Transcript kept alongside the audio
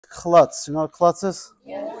klutz. You know what klutz is?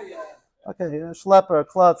 Okay, schlepper,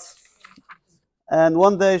 klutz. And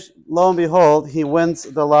one day, lo and behold, he wins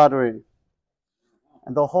the lottery.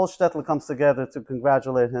 And the whole shtetl comes together to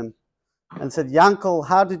congratulate him. And said, Yankel,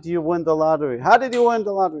 how did you win the lottery? How did you win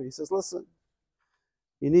the lottery? He says, listen,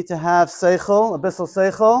 you need to have seichel, abyssal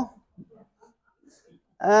seichel,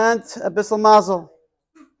 and abyssal mazel.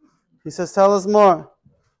 He says, tell us more.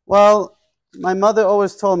 Well, my mother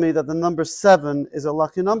always told me that the number 7 is a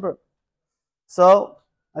lucky number. So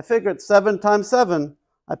I figured 7 times 7.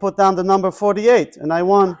 I put down the number 48 and I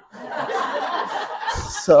won.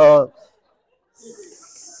 so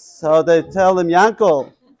they tell him,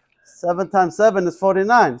 Yankel, 7 times 7 is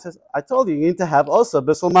 49. He says, I told you, you need to have also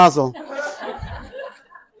Bissel Mazel.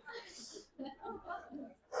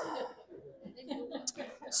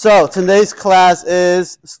 So today's class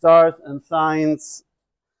is Stars and Signs,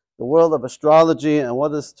 the world of astrology, and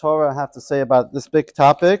what does Torah have to say about this big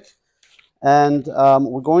topic. And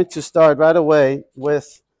we're going to start right away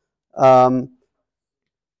with the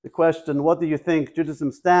question, what do you think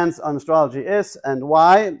Judaism stands on astrology is and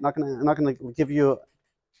why? I'm not going to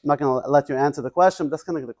let you answer the question, but that's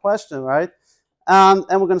kind of the question, right? And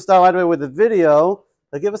we're going to start right away with a video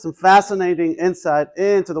that gives us some fascinating insight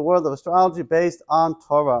into the world of astrology based on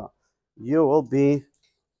Torah. You will be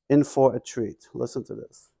in for a treat. Listen to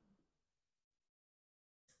this.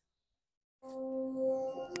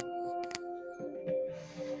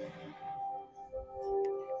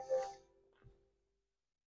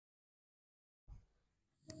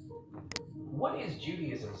 What is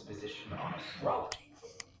Judaism's position on astrology?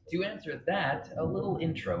 To answer that, a little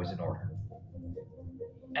intro is in order.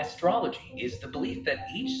 Astrology is the belief that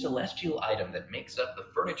each celestial item that makes up the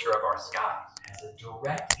furniture of our skies has a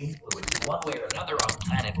direct influence one way or another on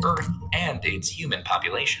planet Earth and its human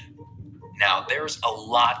population. Now, there's a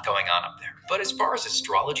lot going on up there, but as far as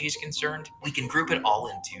astrology is concerned, we can group it all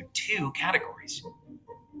into 2 categories.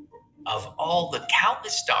 Of all the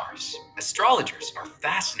countless stars, astrologers are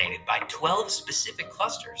fascinated by 12 specific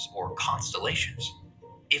clusters or constellations.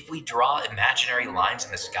 If we draw imaginary lines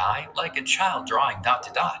in the sky, like a child drawing dot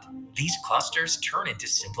to dot, these clusters turn into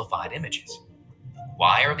simplified images.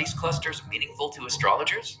 Why are these clusters meaningful to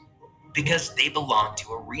astrologers? Because they belong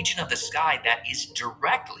to a region of the sky that is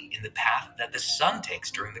directly in the path that the sun takes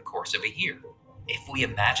during the course of a year. If we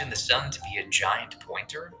imagine the sun to be a giant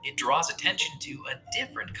pointer, it draws attention to a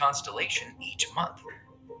different constellation each month.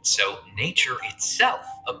 So nature itself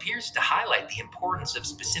appears to highlight the importance of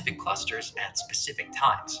specific clusters at specific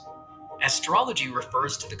times. Astrology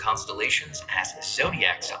refers to the constellations as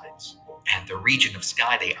zodiac signs, and the region of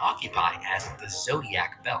sky they occupy as the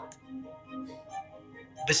zodiac belt.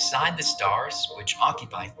 Beside the stars, which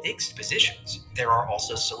occupy fixed positions, there are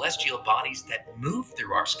also celestial bodies that move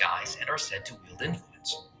through our skies and are said to wield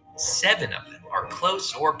influence. 7 of them are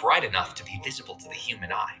close or bright enough to be visible to the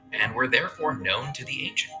human eye, and were therefore known to the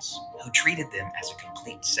ancients, who treated them as a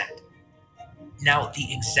complete set. Now,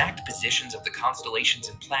 the exact positions of the constellations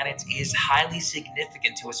and planets is highly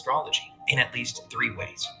significant to astrology in at least 3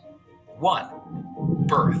 ways. 1.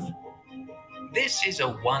 Birth. This is a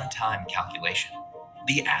one-time calculation.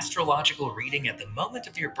 The astrological reading at the moment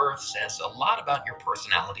of your birth says a lot about your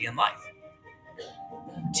personality and life.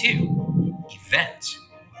 2. Events.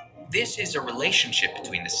 This is a relationship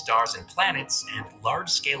between the stars and planets and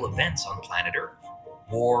large-scale events on planet Earth.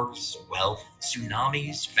 Wars, wealth,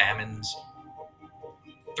 tsunamis, famines.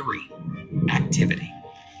 3. Activity.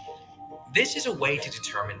 This is a way to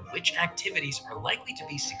determine which activities are likely to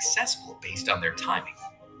be successful based on their timing.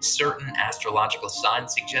 Certain astrological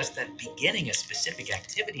signs suggest that beginning a specific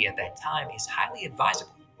activity at that time is highly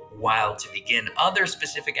advisable, while to begin other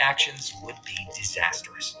specific actions would be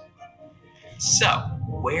disastrous. So,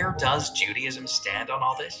 where does Judaism stand on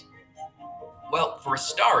all this? Well, for a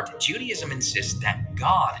start, Judaism insists that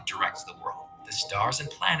God directs the world. The stars and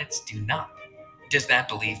planets do not. Does that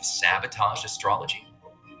belief sabotage astrology?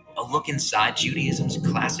 A look inside Judaism's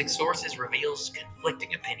classic sources reveals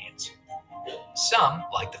conflicting opinions. Some,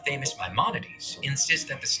 like the famous Maimonides, insist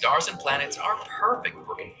that the stars and planets are perfect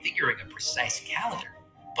for configuring a precise calendar,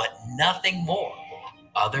 but nothing more.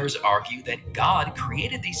 Others argue that God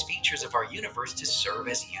created these features of our universe to serve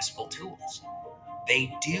as useful tools.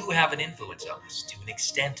 They do have an influence on us to an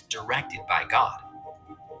extent directed by God.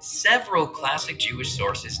 Several classic Jewish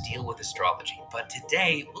sources deal with astrology, but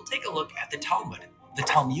today we'll take a look at the Talmud. The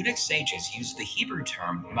Talmudic sages use the Hebrew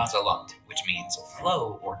term mazalot, which means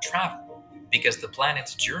flow or travel, because the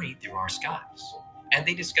planets journey through our skies. And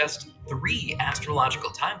they discussed 3 astrological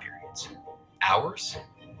time periods: hours,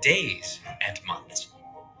 days, and months.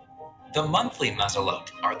 The monthly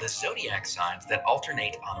mazalot are the zodiac signs that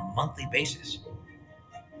alternate on a monthly basis.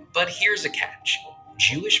 But here's a catch.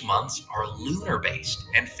 Jewish months are lunar-based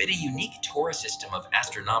and fit a unique Torah system of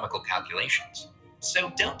astronomical calculations.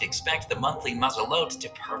 So don't expect the monthly mazalot to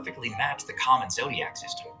perfectly match the common zodiac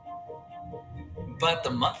system. But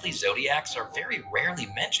the monthly zodiacs are very rarely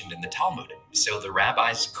mentioned in the Talmud, so the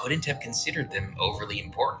rabbis couldn't have considered them overly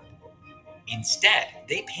important. Instead,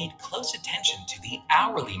 they paid close attention to the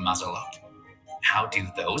hourly mazalot. How do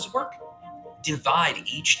those work? Divide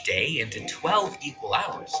each day into 12 equal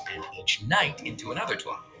hours and each night into another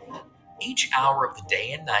 12. Each hour of the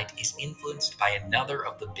day and night is influenced by another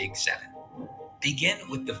of the big seven. Begin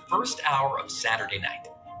with the first hour of Saturday night.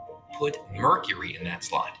 Put Mercury in that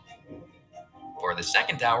slot. For the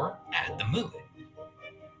second hour, add the moon.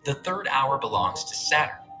 The third hour belongs to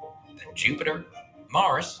Saturn, then Jupiter,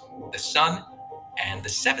 Mars, the Sun, and the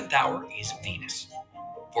seventh hour is Venus.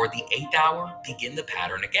 For the eighth hour, begin the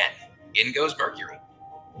pattern again. In goes Mercury.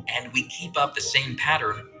 And we keep up the same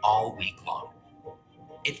pattern all week long.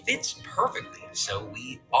 It fits perfectly, so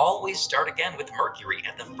we always start again with Mercury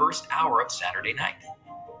at the first hour of Saturday night.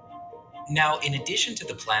 Now, in addition to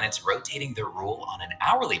the planets rotating their rule on an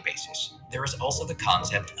hourly basis, there is also the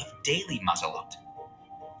concept of daily mazalot.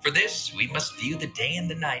 For this, we must view the day and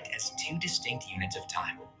the night as two distinct units of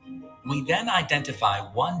time. We then identify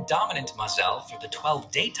one dominant mazal for the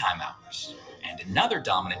 12 daytime hours, and another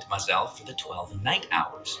dominant mazal for the 12 night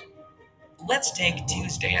hours. Let's take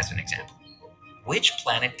Tuesday as an example. Which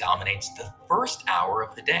planet dominates the first hour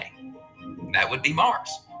of the day? That would be Mars.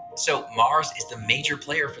 So Mars is the major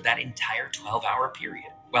player for that entire 12-hour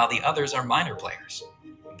period, while the others are minor players.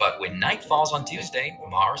 But when night falls on Tuesday,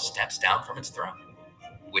 Mars steps down from its throne.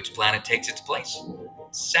 Which planet takes its place?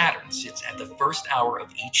 Saturn sits at the first hour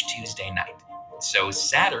of each Tuesday night. So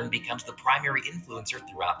Saturn becomes the primary influencer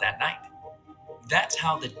throughout that night. That's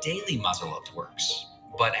how the daily mazalot works.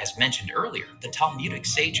 But as mentioned earlier, the Talmudic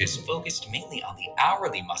sages focused mainly on the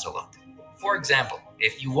hourly mazalot. For example,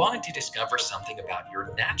 if you wanted to discover something about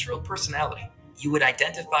your natural personality, you would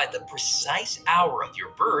identify the precise hour of your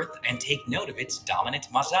birth and take note of its dominant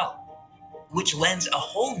mazal, which lends a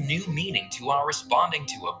whole new meaning to our responding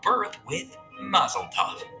to a birth with Mazel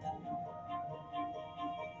Tov.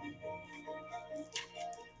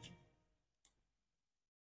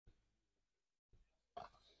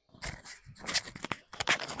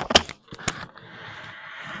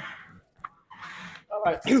 All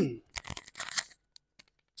right.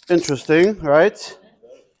 Interesting, right?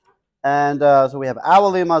 And so we have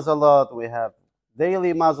hourly mazalot, we have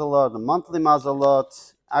daily mazalot, monthly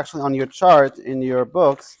mazalot. Actually, on your chart in your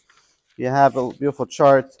books, you have a beautiful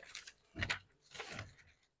chart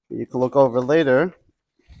you can look over later.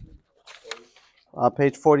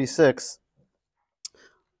 Page 46.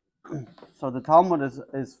 So the Talmud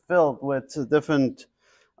is filled with different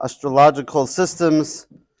astrological systems,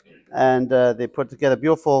 and they put together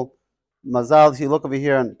beautiful mazal. If you look over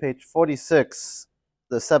here on page 46,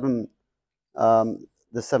 the seven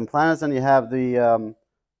planets, and you have the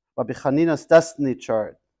Rabbi Hanina's destiny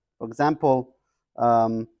chart. For example,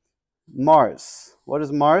 Mars. What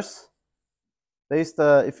is Mars? Based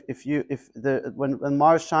when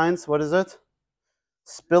Mars shines, what is it?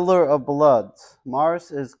 Spiller of blood.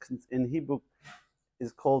 Mars is in Hebrew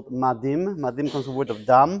is called Madim. Madim comes from the word of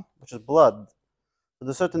dam, which is blood. So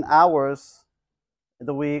there's certain hours in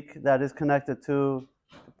the week that is connected to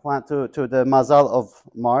the mazal of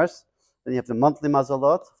Mars. Then you have the monthly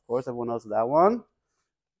mazalot. Of course, everyone knows that one.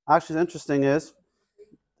 Actually, the interesting is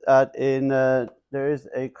that there is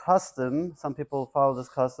a custom. Some people follow this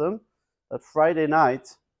custom that Friday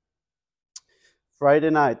night.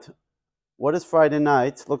 What is Friday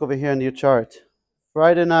night? Look over here in your chart.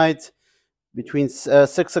 Friday night between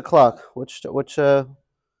 6 o'clock. Which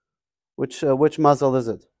mazal is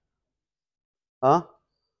it? Huh?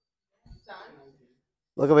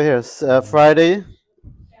 Look over here. Friday.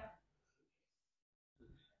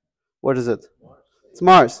 What is it? It's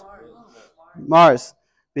Mars. Mars.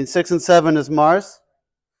 Between 6 and 7 is Mars.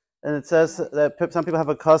 And it says that some people have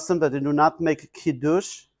a custom that they do not make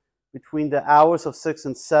kiddush between the hours of 6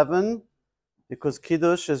 and 7, because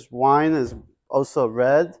kiddush is wine, is also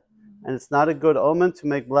red, and it's not a good omen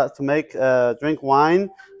to drink wine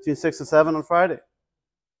between 6 and 7 on Friday.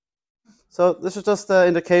 So this is just an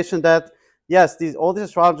indication that yes, all these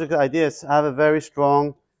astrological ideas have a very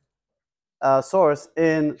strong source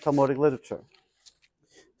in Talmudic literature.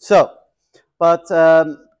 So, but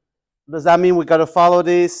does that mean we got to follow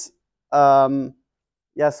these?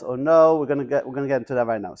 Yes or no? We're gonna get into that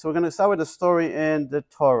right now. So we're gonna start with the story in the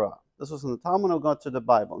Torah. This was in the Talmud. We'll go to the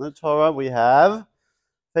Bible. In the Torah, we have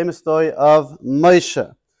famous story of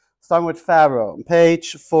Moshe, starting with Pharaoh, on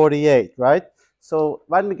page 48, right? So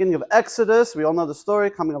right in the beginning of Exodus, we all know the story,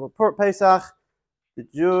 coming up with Pesach, the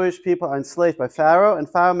Jewish people are enslaved by Pharaoh, and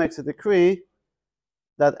Pharaoh makes a decree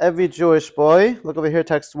that every Jewish boy, look over here,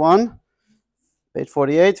 text 1, page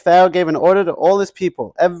 48, Pharaoh gave an order to all his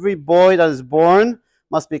people. Every boy that is born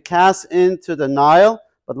must be cast into the Nile,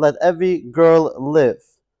 but let every girl live.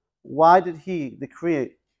 Why did he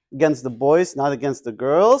decree against the boys, not against the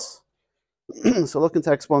girls? So look in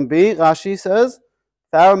text 1b, Rashi says,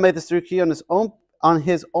 Pharaoh made this decree on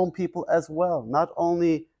his own people as well, not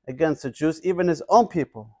only against the Jews, even his own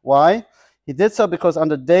people. Why? He did so because on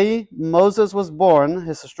the day Moses was born,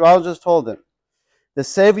 his astrologers told him, the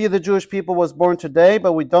Savior of the Jewish people was born today,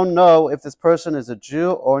 but we don't know if this person is a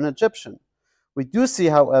Jew or an Egyptian. We do see,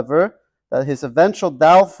 however, that his eventual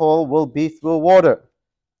downfall will be through water.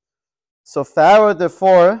 So Pharaoh,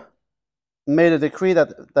 therefore, made a decree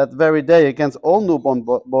that very day against all newborn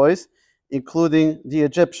boys, including the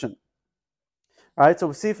Egyptian. All right, so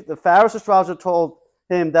we see the Pharaoh's astrologer told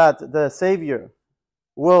him that the Savior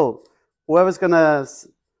will, whoever's going to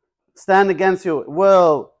stand against you,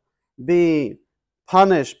 will be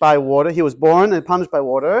punished by water. He was born and punished by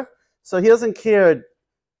water. So he doesn't care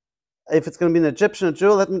if it's going to be an Egyptian or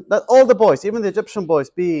Jew. Let all the boys, even the Egyptian boys,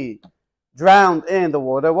 be drowned in the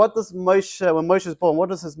water. What does Moshe, when Moshe is born, what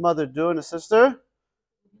does his mother do and his sister?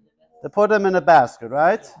 They put him in a basket,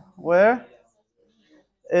 right? Where?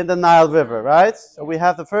 In the Nile River, right? So we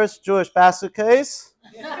have the first Jewish basket case.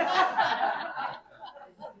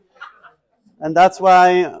 And that's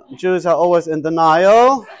why Jews are always in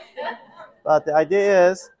denial. But the idea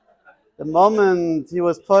is, the moment he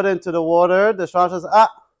was put into the water, the astrologer says,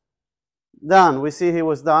 done. We see he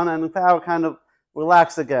was done, and Pharaoh kind of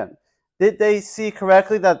relaxed again. Did they see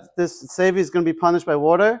correctly that this Savior is going to be punished by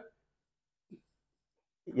water?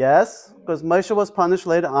 Yes, because Moshe was punished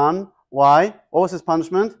later on. Why? What was his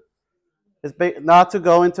punishment? It's not to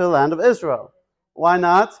go into the land of Israel. Why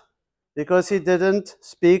not? Because he didn't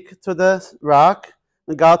speak to the rock,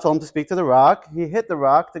 and God told him to speak to the rock. He hit the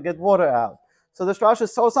rock to get water out. So the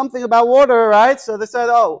astrologers saw something about water, right? So they said,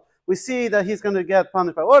 oh, we see that he's going to get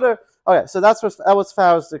punished by water. Okay, so that was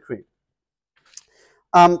Pharaoh's decree.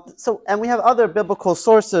 And we have other biblical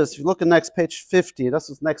sources. If you look at next page 50, this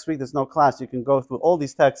is next week, there's no class. You can go through all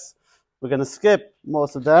these texts. We're going to skip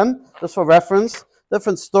most of them, just for reference.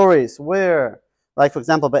 Different stories where, like for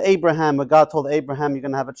example, by Abraham, where God told Abraham, you're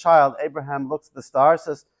going to have a child. Abraham looks at the stars,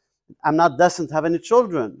 says, I'm not destined to have any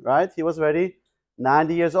children, right? He was already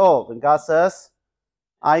 90 years old. And God says,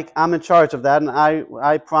 I'm in charge of that, and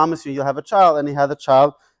I promise you'll have a child. And he had a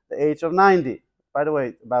child at the age of 90. By the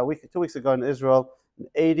way, about 2 weeks ago in Israel, an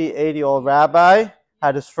 80-year-old rabbi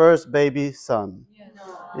had his first baby son.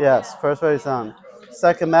 Yes, first baby son.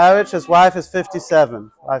 Second marriage, his wife is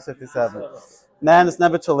 57. Wife's 57. Man is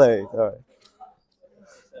never too late. All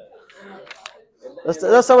right.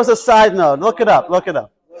 That's always a side note. Look it up.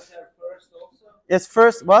 It's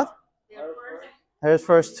first what? His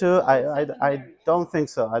first too? I don't think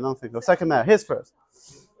so. Second marriage, his first.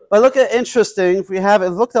 But look at interesting. If we have it,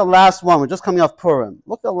 look at the last one. We're just coming off Purim.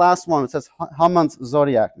 Look at the last one. It says Haman's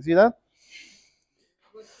zodiac. You see that?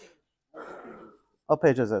 What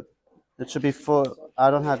page is it? It should be full.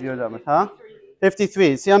 I don't have your number, huh?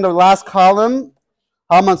 53. See on the last column,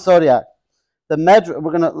 Haman's zodiac. We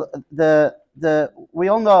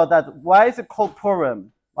all know that. Why is it called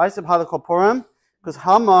Purim? Why is it called Purim? Because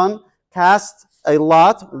Haman cast a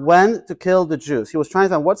lot when to kill the Jews. He was trying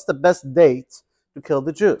to find what's the best date to kill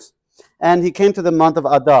the Jews. And he came to the month of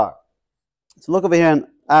Adar. So look over here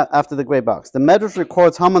after the gray box. The Medrash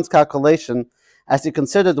records Haman's calculation as he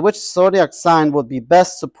considered which zodiac sign would be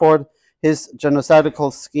best support his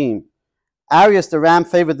genocidal scheme. Arius the ram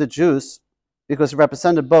favored the Jews because it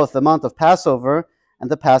represented both the month of Passover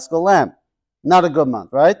and the Paschal lamb. Not a good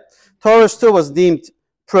month, right? Taurus too was deemed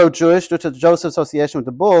pro-Jewish due to Joseph's association with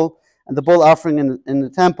the bull and the bull offering in the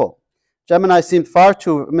temple. Gemini seemed far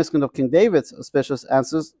too reminiscent of King David's auspicious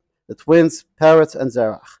answers, the twins, Peretz, and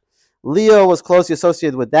Zerach. Leo was closely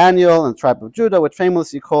associated with Daniel and the tribe of Judah, which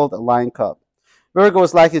famously called a lion cub. Virgo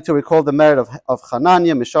was likely to recall the merit of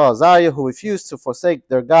Hananiah, Mishael, Azariah, who refused to forsake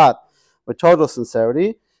their God with total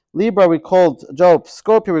sincerity. Libra recalled Job,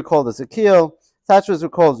 Scorpio recalled Ezekiel, Sagittarius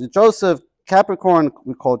recalled Joseph, Capricorn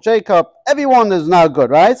recalled Jacob. Everyone is not good,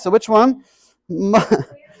 right? So which one?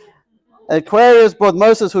 Aquarius brought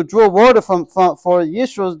Moses, who drew water for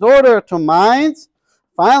Yeshua's daughter, to mind.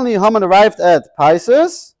 Finally, Haman arrived at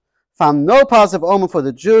Pisces, found no positive omen for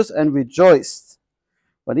the Jews, and rejoiced.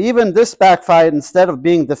 But even this backfired. Instead of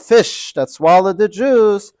being the fish that swallowed the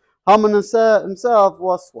Jews, Haman himself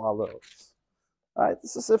was swallowed. Right?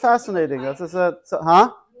 This is fascinating. This is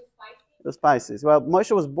huh? The Pisces. Well,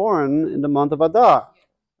 Moshe was born in the month of Adar.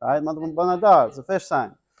 Right? Month of Adar. It's a fish sign.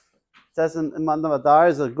 It says in month of Adar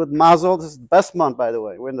is a good mazel. This is the best month, by the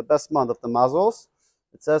way. We're in the best month of the mazels.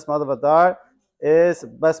 It says month of Adar is the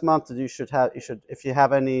best month that you should have. If you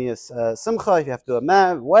have any simcha, if you have to do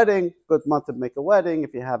a wedding, good month to make a wedding.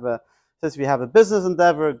 If you have a business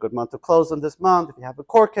endeavor, good month to close on this month. If you have a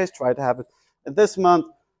court case, try to have it in this month.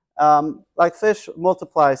 Like fish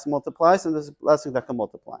multiplies, and there's a blessing that can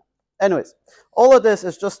multiply. Anyways, all of this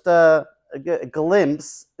is just a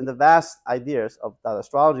glimpse in the vast ideas of that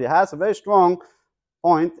astrology. It has a very strong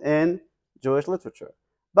point in Jewish literature.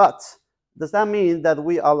 But does that mean that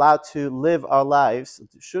we are allowed to live our lives?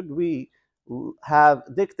 Should we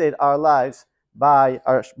dictate our lives by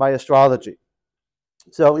astrology?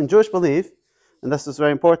 So in Jewish belief, and this is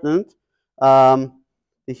very important, the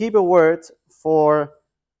Hebrew word for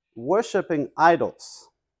worshipping idols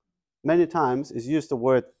many times is used the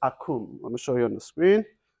word akum. Let me show you on the screen.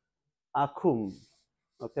 Akum.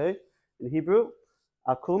 Okay? In Hebrew,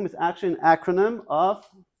 akum is actually an acronym of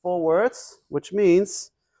 4 words, which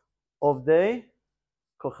means Ovdei,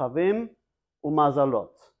 Kochavim, Umazalot,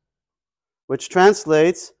 which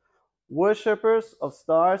translates worshippers of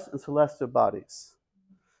stars and celestial bodies.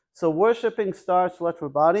 So worshipping stars, celestial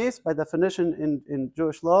bodies, by definition in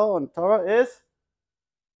Jewish law and Torah, is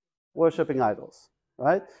worshipping idols,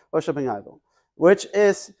 right? Worshipping idol, which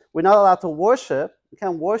is, we're not allowed to worship. We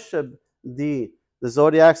can't worship the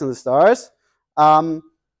zodiacs and the stars. And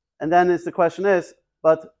then the question is,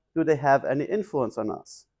 but do they have any influence on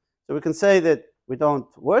us? So we can say that we don't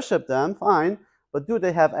worship them, fine, but do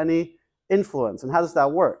they have any influence? And how does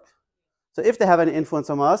that work? So if they have any influence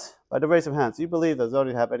on us, by the raise of hands, you believe that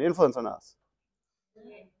zodiacs have any influence on us?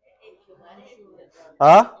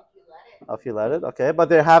 Huh? If you let it, okay. But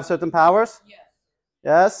they have certain powers?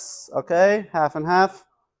 Yes, okay, half and half.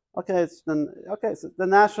 Okay, so the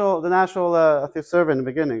national if you survey in the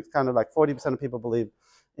beginning, it's kind of like 40% of people believe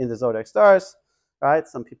in the zodiac stars, right?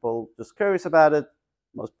 Some people just curious about it.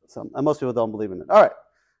 Most people don't believe in it. All right.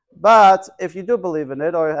 But if you do believe in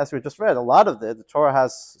it, or as we just read, a lot of it, the Torah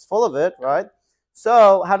is full of it, right?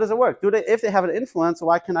 So how does it work? If they have an influence,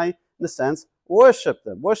 why can I, in a sense, worship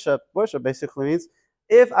them? Worship basically means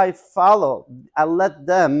if I let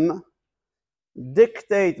them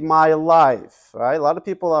dictate my life, right? A lot of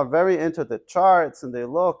people are very into the charts and they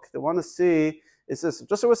want to see, it's just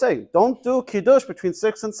what we're saying, don't do Kiddush between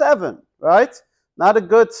 6 and 7, right? Not a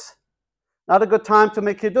good time to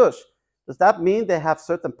make Kiddush. Does that mean they have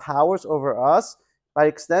certain powers over us? By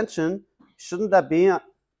extension, shouldn't that be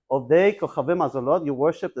Ovdei Kochavim Azalot? You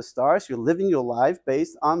worship the stars, you're living your life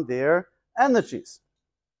based on their energies.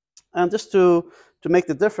 And just to make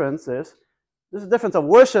the difference there's a difference of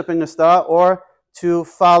worshiping a star or to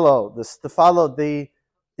follow the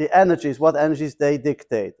energies, what energies they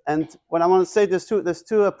dictate. And what I want to say, there's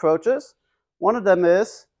two approaches. One of them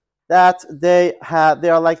is that they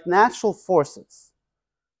are like natural forces.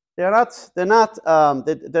 They're not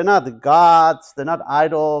the gods. They're not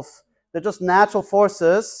idols. They're just natural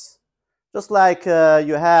forces. Just like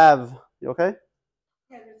you have. You okay?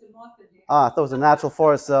 Yeah, there's a moth in there. I thought it was a natural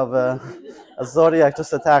force of a zodiac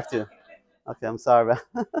just attacked you. Okay, I'm sorry.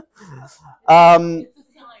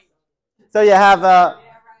 So you have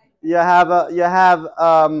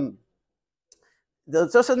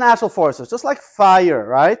just a natural forces, just like fire,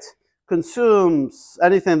 right? Consumes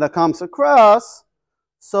anything that comes across.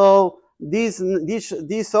 So these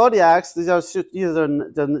zodiacs, these are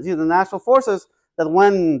the natural forces that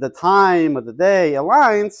when the time of the day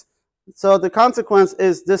aligns, so the consequence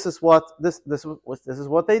is this is what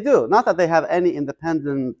they do. Not that they have any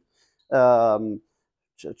independent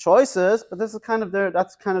choices, but this is kind of their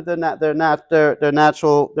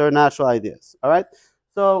natural ideas. All right.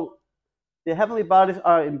 So the heavenly bodies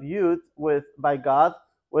are imbued by God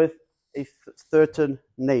with a certain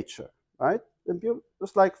nature, right? Imbued,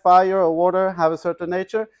 just like fire or water have a certain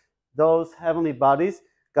nature. Those heavenly bodies,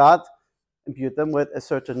 God imbued them with a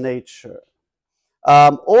certain nature.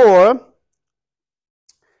 Or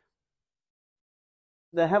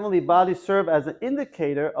the heavenly bodies serve as an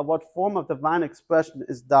indicator of what form of divine expression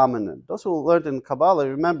is dominant. Those who learned in Kabbalah,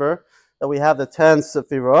 remember that we have the 10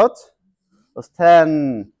 Sefirot, those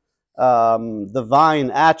 10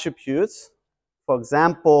 divine attributes. For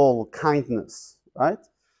example, kindness, right?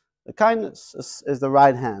 The kindness is the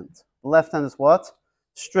right hand. The left hand is what?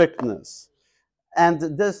 Strictness.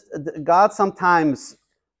 And God sometimes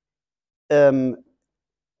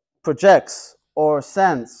projects or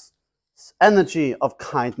sends energy of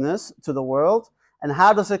kindness to the world, And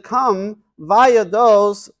how does it come? Via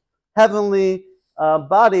those heavenly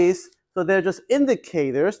bodies. So they're just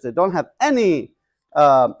indicators. They don't have any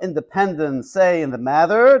independent say in the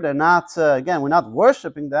matter. They're not, again, we're not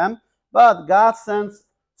worshiping them, but God sends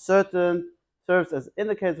serves as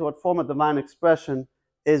indicators of what form of divine expression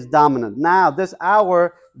is dominant. Now, this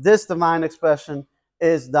hour, this divine expression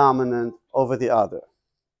is dominant over the other.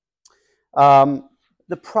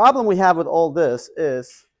 The problem we have with all this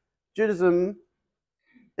is Judaism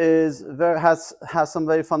has some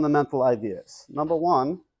very fundamental ideas. Number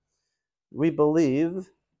one, we believe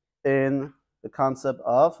in the concept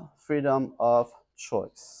of freedom of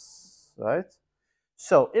choice, right?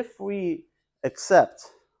 So if we accept,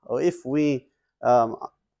 or if we,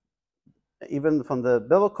 even from the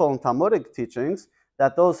biblical and Talmudic teachings,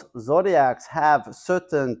 that those zodiacs have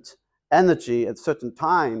certain energy at certain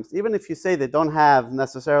times, even if you say they don't have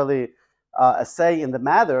necessarily a say in the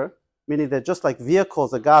matter, meaning they're just like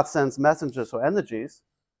vehicles that God sends messengers or energies,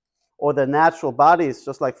 or their natural bodies,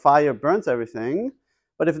 just like fire burns everything.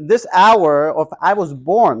 But if this hour, or if I was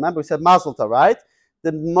born, remember we said Mazel Tov, right?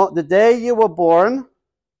 The day you were born,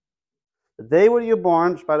 the day when you're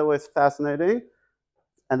born, which by the way is fascinating,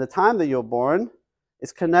 and the time that you're born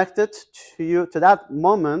is connected to you, to that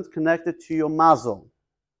moment, connected to your mazel.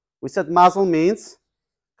 We said mazel means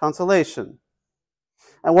consolation.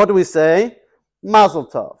 And what do we say? Mazel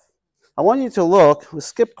Tov. I want you to look, we'll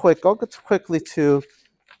skip quick, go quickly to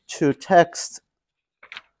text.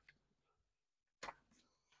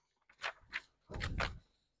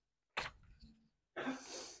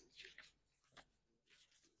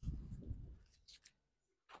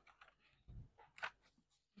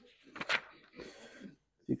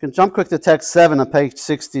 You can jump quick to text 7 on page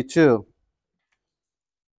 62. And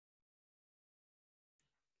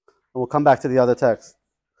we'll come back to the other text.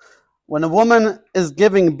 When a woman is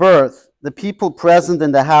giving birth, the people present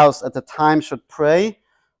in the house at the time should pray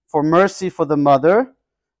for mercy for the mother,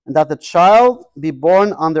 and that the child be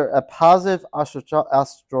born under a positive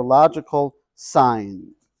astrological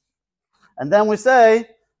sign. And then we say,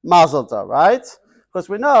 Mazel Tov, right? Because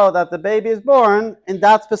we know that the baby is born in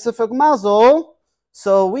that specific mazel,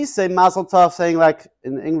 so we say Mazel Tov, saying like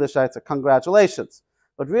in English, it's a congratulations.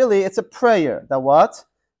 But really, it's a prayer that what?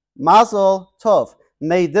 Mazel Tov.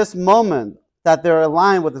 May this moment that they're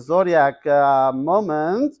aligned with the zodiac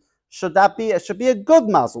moment, it should be a good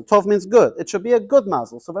mazel. Tov means good. It should be a good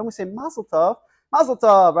mazel. So when we say Mazel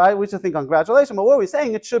Tov, right, we should think congratulations, but what are we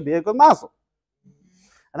saying? It should be a good mazel.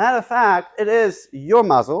 And matter of fact, it is your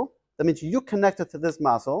mazel. That means you connected to this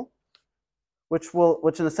mazel, which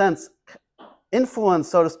in a sense influence,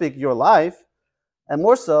 so to speak, your life. And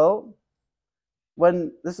more so,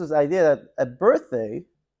 when this is the idea that a birthday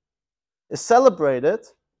is celebrated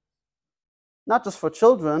not just for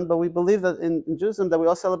children, but we believe that in Judaism that we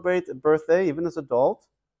all celebrate a birthday, even as adults,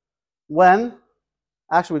 when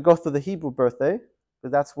actually we go through the Hebrew birthday,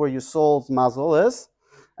 because that's where your soul's mazel is.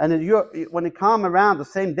 And when you come around the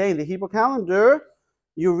same day in the Hebrew calendar,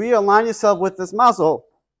 you realign yourself with this mazel.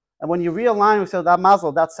 And when you realign yourself with that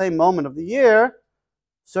mazel, that same moment of the year,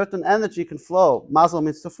 certain energy can flow. Mazel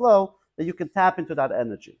means to flow, that you can tap into that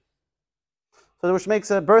energy. So which makes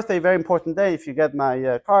a birthday a very important day. If you get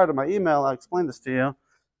my card or my email, I'll explain this to you.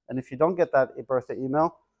 And if you don't get that birthday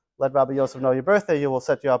email, let Rabbi Yosef know your birthday, he will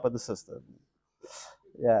set you up in the system.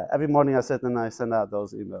 Yeah, every morning I sit and I send out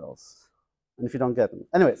those emails. And if you don't get them.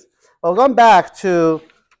 Anyways, well, going back to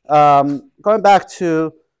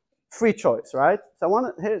free choice, right?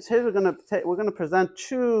 So here we're gonna present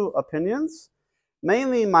two opinions,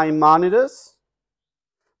 mainly Maimonides.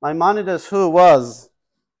 Maimonides, who was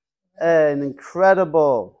an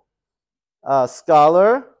incredible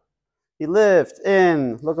scholar. He lived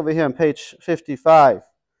look over here on page 55.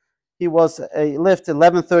 He lived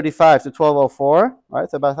 1135 to 1204, right?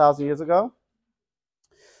 So about 1,000 years ago.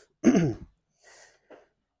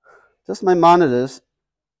 This Maimonides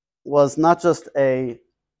was not just a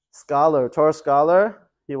scholar, Torah scholar.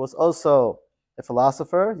 He was also a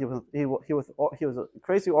philosopher. He was a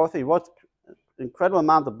crazy author. He wrote an incredible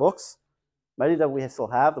amount of books, many that we still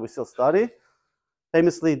have, that we still study.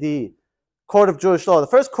 Famously, the Court of Jewish Law, the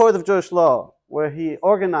first Court of Jewish Law, where he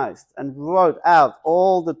organized and wrote out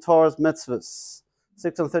all the Torah's mitzvahs,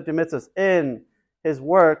 630 mitzvahs, in his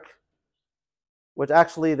work, which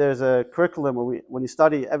actually there's a curriculum where when you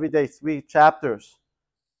study every day 3 chapters,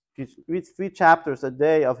 if you read 3 chapters a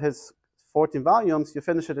day of his 14 volumes, you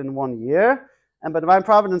finish it in 1 year. And by divine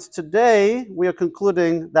providence, today, we are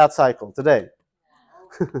concluding that cycle, today.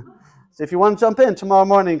 So if you want to jump in, tomorrow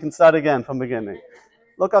morning you can start again from the beginning.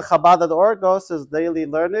 Look at Chabad.org, go says daily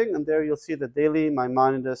learning, and there you'll see the daily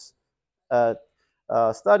Maimonides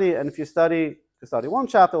study. And if you study one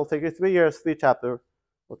chapter, it will take you 3 years. 3 chapters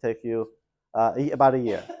will take you about a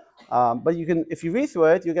year. But you can, if you read through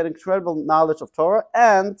it, you get incredible knowledge of Torah,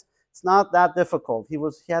 and it's not that difficult. He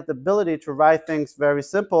had the ability to write things very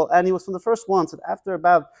simple, and he was from the first ones. And after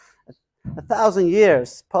about 1,000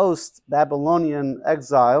 years post Babylonian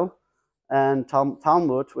exile and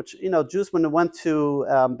Talmud, which Jews when they went to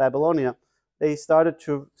Babylonia, they started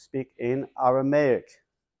to speak in Aramaic.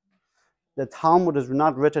 The Talmud is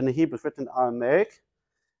not written in Hebrew; it's written in Aramaic.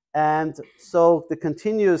 And so the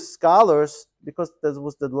continuous scholars, because this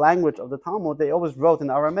was the language of the Talmud, they always wrote in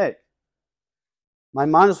Aramaic.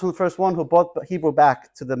 Maimonides was the first one who brought Hebrew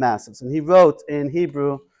back to the masses, and he wrote in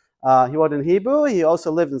Hebrew. He wrote in Hebrew. He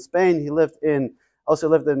also lived in Spain. He also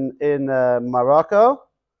lived in Morocco.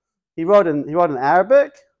 He wrote in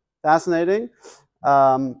Arabic. Fascinating.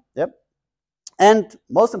 Yep. And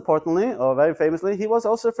most importantly, or very famously, he was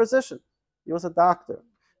also a physician. He was a doctor.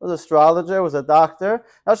 He was an astrologer. Was a doctor.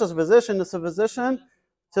 Not just a physician. He's a physician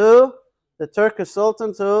to the Turkish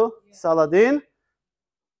Sultan, to Saladin.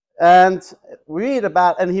 And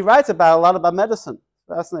he writes about a lot about medicine.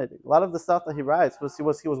 Fascinating. A lot of the stuff that he writes he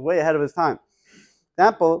was way ahead of his time.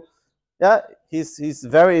 Example, he's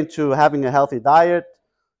very into having a healthy diet.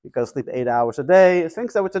 You gotta sleep 8 hours a day.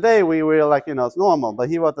 Things that today we were like, it's normal, but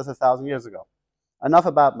he wrote this 1,000 years ago. Enough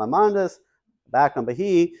about Maimonides, back on, but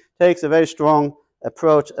he takes a very strong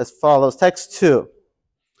approach as follows. Text 2,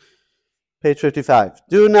 page 55.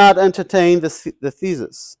 Do not entertain the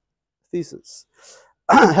thesis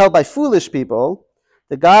held by foolish people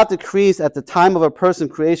that God decrees at the time of a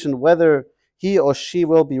person's creation whether he or she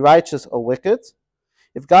will be righteous or wicked.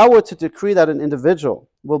 If God were to decree that an individual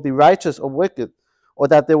will be righteous or wicked, or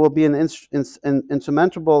that there will be an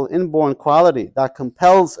insurmountable inborn quality that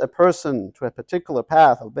compels a person to a particular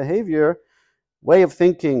path of behavior, way of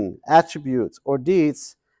thinking, attributes, or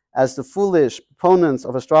deeds, as the foolish proponents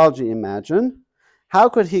of astrology imagine, how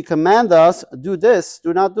could he command us, do this,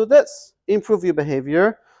 do not do this, improve your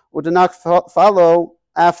behavior, or do not follow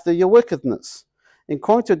after your wickedness?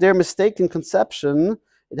 According to their mistaken conception,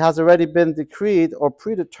 it has already been decreed or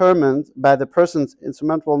predetermined by the person's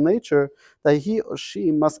insurmountable nature that he or she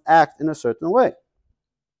must act in a certain way.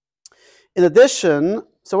 In addition,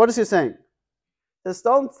 so what is he saying? Just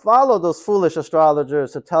don't follow those foolish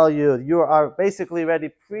astrologers to tell you you are basically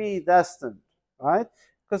already predestined, right?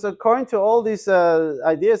 Because according to all these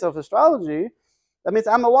ideas of astrology, that means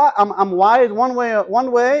I'm wired one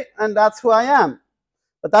way, and that's who I am.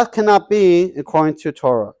 But that cannot be according to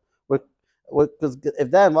Torah. Because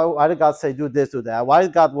if then, why did God say do this, do that? Why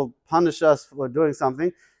God will punish us for doing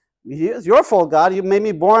something? It's your fault, God. You made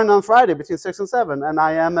me born on Friday between 6 and 7, and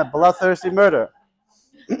I am a bloodthirsty murderer.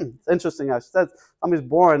 It's interesting. I said somebody's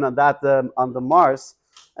born on that on the Mars,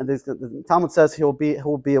 and the Talmud says he'll be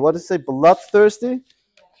what does it say? Bloodthirsty,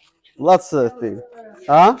 bloodthirsty,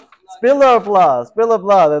 huh? Spill of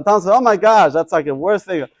blood. And Talmud says, oh my gosh, that's like a worst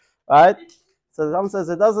thing, right? So the Talmud says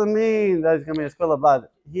it doesn't mean that it's going to be a spill of blood.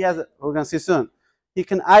 We're going to see soon. He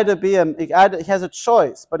can either be he has a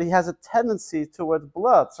choice, but he has a tendency towards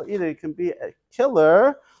blood. So either he can be a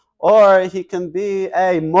killer, or he can be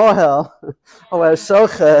a mohel, or a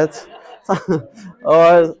shochet,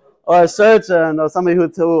 or a surgeon, or somebody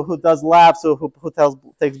who does labs, or who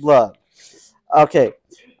takes blood. Okay.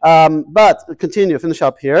 But continue, finish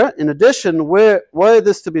up here. In addition, were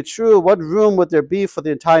this to be true, what room would there be for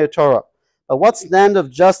the entire Torah? What standard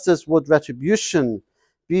of justice would retribution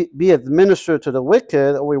be administered to the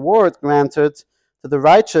wicked, or reward granted to the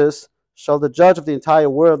righteous? Shall the judge of the entire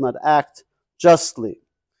world not act justly?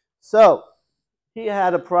 So, he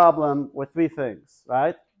had a problem with 3 things,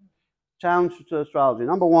 right? Challenge to astrology.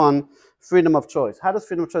 Number 1, freedom of choice. How does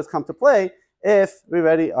freedom of choice come to play if we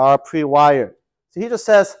already are pre-wired? So he just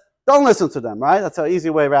says, don't listen to them, right? That's an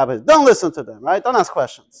easy way, rabbis. Don't listen to them, right? Don't ask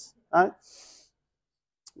questions, right?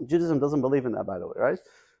 Judaism doesn't believe in that, by the way, right?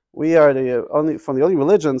 We are the only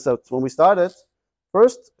religions that when we started,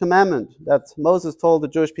 first commandment that Moses told the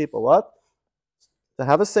Jewish people, what? To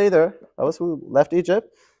have a Seder, that was when we left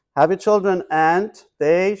Egypt, have your children, and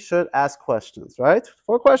they should ask questions, right?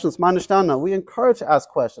 4 questions, Manishtana. We encourage to ask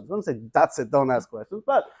questions. We don't say, that's it, don't ask questions.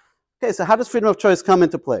 But, okay, so how does freedom of choice come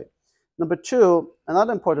into play? Number 2,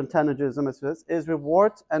 another important tenet of Judaism is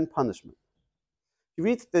reward and punishment. You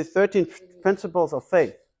read the 13 principles of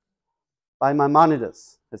faith by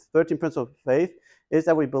Maimonides. His 13 principles of faith is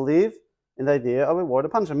that we believe in the idea of reward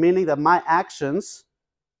and punishment, meaning that my actions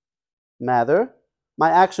matter. My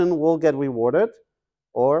action will get rewarded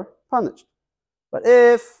or punished. But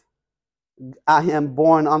if I am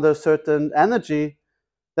born under a certain energy,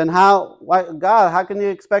 then how can you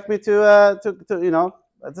expect me to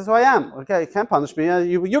this is who I am. Okay, you can't punish me.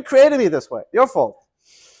 You created me this way. Your fault.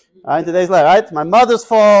 All right, today's letter, right? My mother's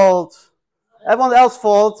fault, everyone else's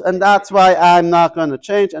fault, and that's why I'm not going to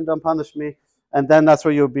change, and don't punish me. And then that's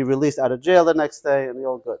where you'll be released out of jail the next day, and you're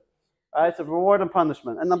all good. All right, so reward and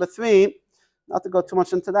punishment. And number 3, not to go too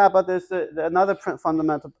much into that, but there's another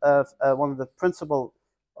fundamental, one of the principles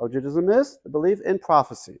of Judaism is the belief in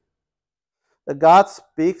prophecy. That God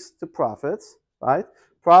speaks to prophets, right?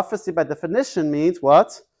 Prophecy by definition means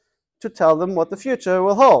what? To tell them what the future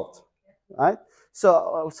will hold, right?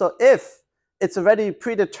 So if it's already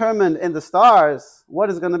predetermined in the stars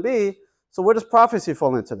what is going to be, so where does prophecy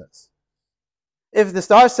fall into this? If the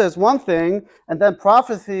star says one thing, and then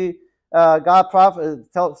prophecy, God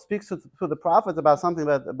speaks to the prophets about something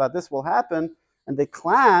about this will happen, and they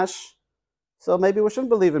clash, so maybe we shouldn't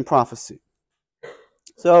believe in prophecy.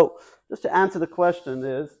 So just to answer the question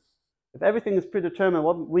is, if everything is predetermined,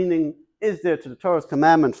 what meaning is there to the Torah's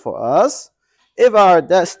commandment for us? If our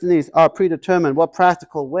destinies are predetermined, what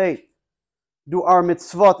practical weight do our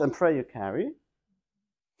mitzvot and prayer carry?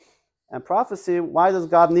 And prophecy, why does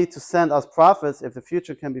God need to send us prophets if the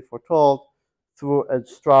future can be foretold through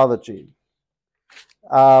astrology?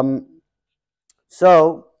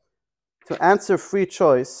 So, to answer free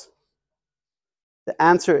choice, the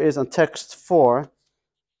answer is on text 4.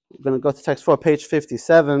 We're going to go to text 4, page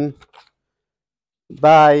 57,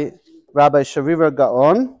 by Rabbi Sharira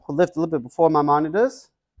Gaon, who lived a little bit before Maimonides.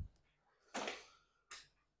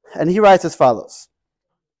 And he writes as follows.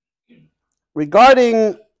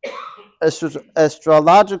 Regarding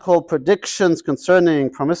astrological predictions concerning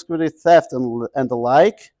promiscuity, theft, and the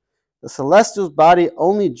like, the celestial body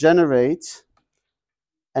only generates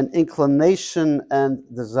an inclination and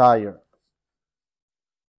desire.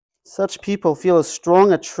 Such people feel a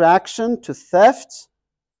strong attraction to theft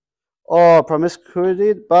or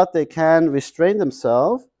promiscuity, but they can restrain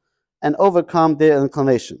themselves and overcome their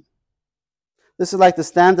inclination. This is like the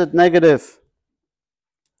standard negative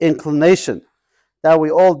inclination that we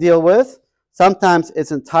all deal with. Sometimes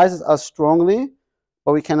it entices us strongly,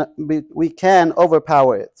 but we can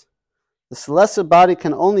overpower it. The celestial body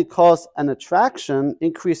can only cause an attraction,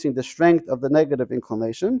 increasing the strength of the negative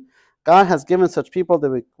inclination. God has given such people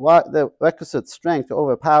the requisite strength to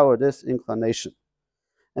overpower this inclination.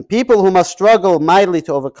 And people who must struggle mightily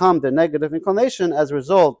to overcome their negative inclination as a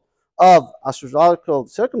result of astrological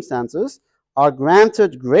circumstances are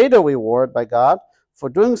granted greater reward by God for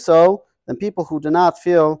doing so than people who do not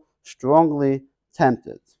feel strongly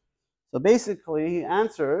tempted. So basically, he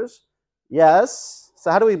answers, yes. So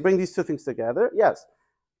how do we bring these two things together? Yes.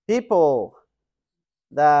 People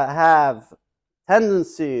that have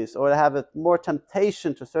tendencies or have a more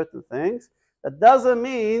temptation to certain things, that doesn't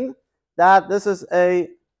mean that this is a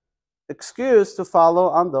excuse to follow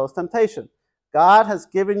on those temptations. God has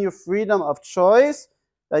given you freedom of choice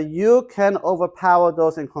that you can overpower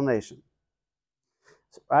those inclinations.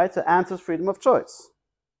 Right? So answers freedom of choice.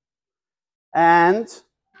 And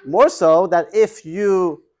more so that if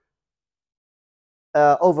you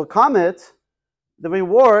overcome it, the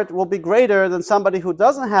reward will be greater than somebody who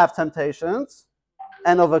doesn't have temptations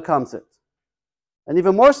and overcomes it. And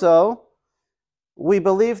even more so, we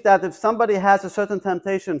believe that if somebody has a certain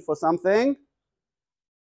temptation for something,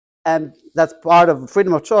 and that's part of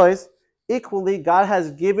freedom of choice, equally, God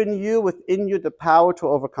has given you within you the power to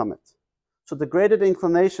overcome it. So the greater the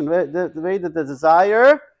inclination, the greater the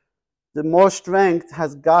desire, the more strength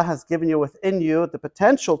God has given you within you, the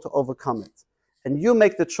potential to overcome it. And you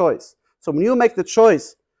make the choice. So when you make the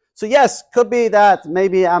choice, so yes, could be that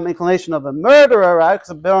maybe I'm inclination of a murderer, right? Because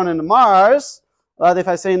I'm born in Mars. But if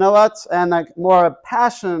I say, you know what, and like more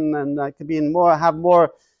passion, and I could have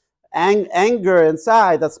more anger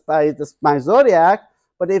inside, that's my zodiac.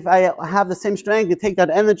 But if I have the same strength to take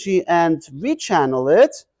that energy and rechannel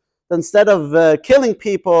it, then instead of killing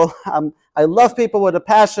people, I love people with a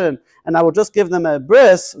passion, and I will just give them a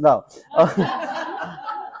bris. No.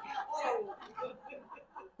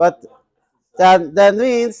 But that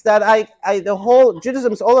means that the whole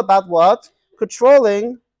Judaism is all about what?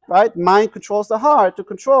 Controlling, right? Mind controls the heart to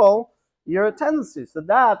control your tendencies. So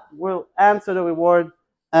that will answer the reward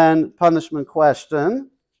and punishment question.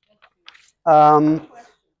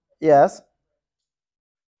 Yes. How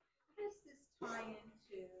does this tie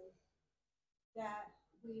into that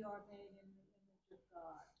we are made in the image of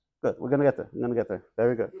God? Good. We're gonna get there.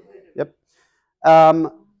 Very good. Yep.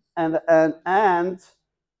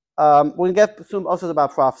 We'll get soon also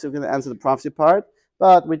about prophecy. We're going to answer the prophecy part,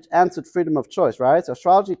 but we answered freedom of choice, right? So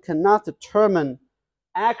astrology cannot determine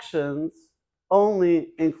actions, only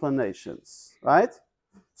inclinations, right?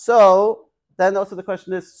 So then also the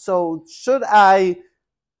question is, so should I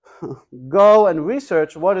go and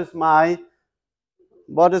research what is my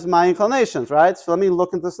inclinations, right? So let me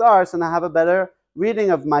look into stars and I have a better reading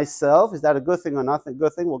of myself. Is that a good thing or not a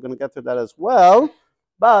good thing? We're going to get to that as well.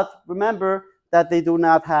 But remember that they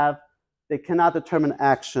cannot determine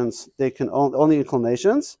actions. They can only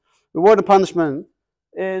inclinations. Reward and punishment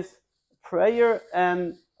is prayer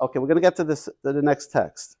and, okay, we're going to get to the next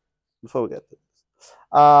text before we get to this.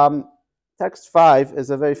 Text 5 is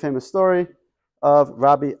a very famous story of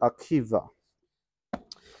Rabbi Akiva.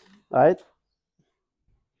 Right?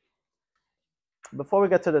 Before we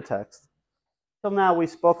get to the text, so now we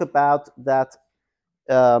spoke about that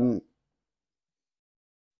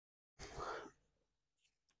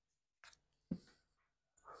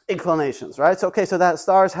inclinations, right? So okay, so that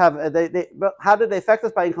stars have but how do they affect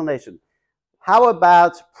us by inclination? How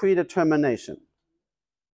about predetermination?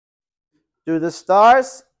 Do the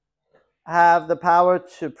stars have the power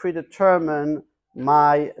to predetermine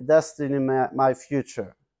my destiny, my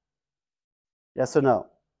future? Yes or no?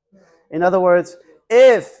 In other words,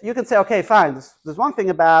 if you can say, okay, fine, there's one thing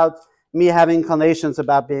about me having inclinations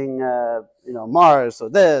about being, Mars or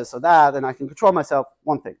this or that, and I can control myself,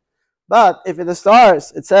 one thing. But if in the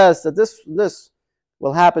stars it says that this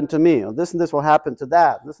will happen to me, or this and this will happen to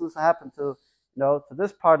that, this will happen to, to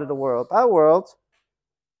this part of the world, our world,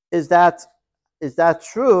 is that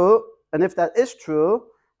true? And if that is true,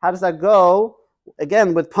 how does that go?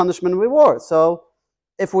 Again, with punishment and reward. So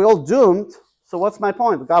if we're all doomed, so what's my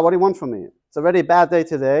point? God, what do you want from me? It's already a bad day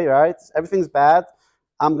today, right? Everything's bad.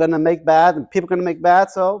 I'm going to make bad, and people are going to make bad,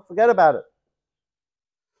 so forget about it.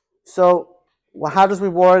 So how does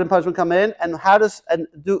reward and punishment come in? And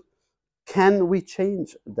can we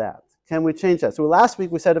change that? Can we change that? So last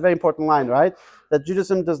week we said a very important line, right? That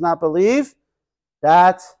Judaism does not believe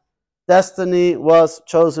that destiny was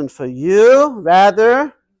chosen for you.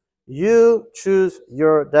 Rather, you choose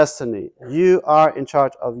your destiny. You are in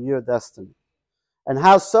charge of your destiny. And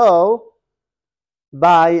how so?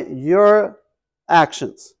 By your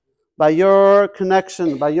actions, by your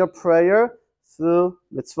connection, by your prayer through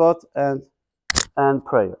mitzvot and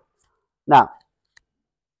prayer. Now,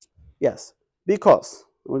 yes, because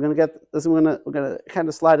we're going to get this. We're going to kind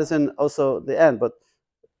of slide this in also at the end, but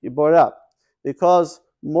you brought it up because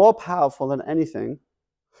more powerful than anything,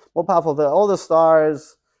 more powerful than all the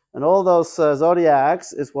stars and all those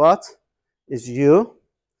zodiacs is what? Is you.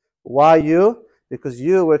 Why you? Because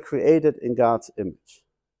you were created in God's image.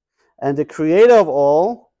 And the creator of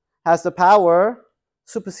all has the power,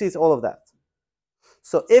 supersedes all of that.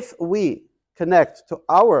 So if we connect to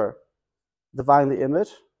our divinely image,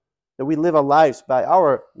 that we live our lives by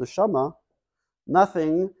our neshama,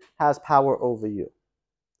 nothing has power over you.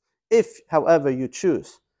 If, however, you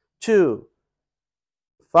choose to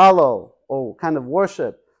follow or kind of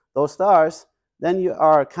worship those stars, then you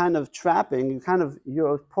are kind of trapping,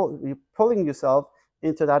 you're pulling yourself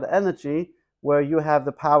into that energy where you have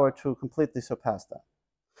the power to completely surpass that.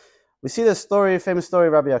 We see this story, famous story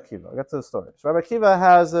of Rabbi Akiva. I'll get to the story. So Rabbi Akiva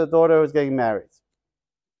has a daughter who's getting married.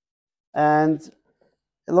 And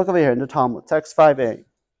look over here in the Talmud, text 5a.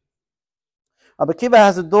 Rabbi Akiva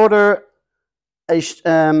has a daughter,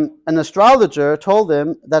 an astrologer told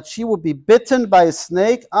him that she would be bitten by a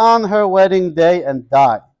snake on her wedding day and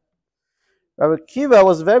die. Rabbi Akiva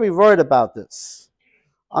was very worried about this.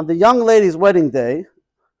 On the young lady's wedding day,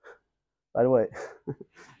 by the way,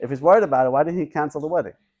 if he's worried about it, why didn't he cancel the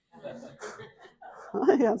wedding?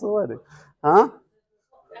 Why cancel the wedding? Huh?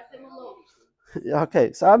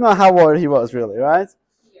 Okay, so I don't know how worried he was really, right?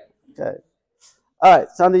 Okay. All right,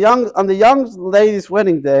 so on the young lady's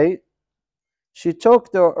wedding day, she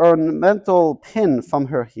took the ornamental pin from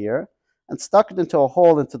her hair and stuck it into a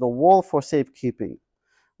hole into the wall for safekeeping.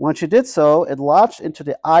 When she did so, it lodged into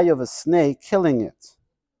the eye of a snake, killing it,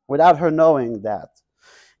 without her knowing that.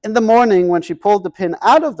 In the morning, when she pulled the pin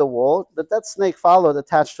out of the wall, that snake followed,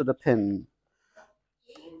 attached to the pin.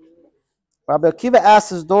 Rabbi Akiva asked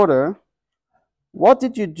his daughter, "What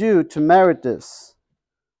did you do to merit this?"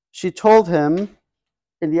 She told him,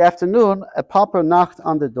 "In the afternoon, a pauper knocked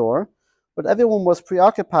on the door, but everyone was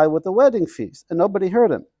preoccupied with the wedding feast, and nobody heard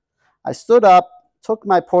him. I stood up, took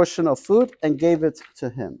my portion of food, and gave it to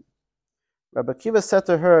him." Rabbi Akiva said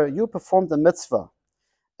to her, "You performed a mitzvah,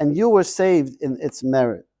 and you were saved in its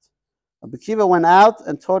merit." Rabbi Akiva went out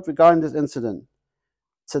and taught regarding this incident.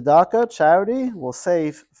 Tzedakah, charity, will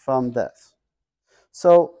save from death.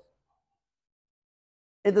 So,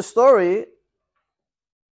 in the story,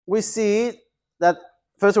 we see that,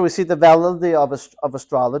 first of all, we see the validity of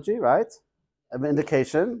astrology, right? An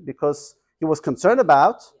indication, because he was concerned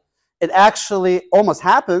about it actually almost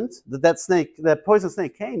happened that that poison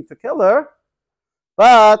snake came to kill her,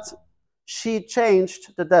 but she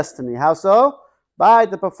changed the destiny. How so? By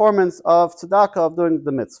the performance of tzedakah, of doing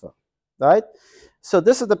the mitzvah, right? So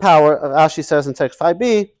this is the power, Rashi says in text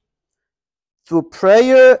 5b, through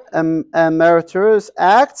prayer and meritorious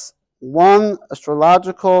acts, one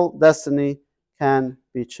astrological destiny can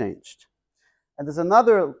be changed. And there's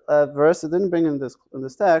another verse, I didn't bring in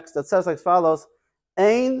this text, that says like follows,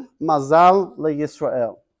 Ein mazal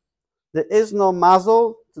leYisrael. There is no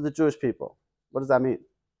mazel to the Jewish people. What does that mean?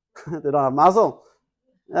 They don't have mazel?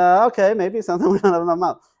 Okay, maybe something we don't have enough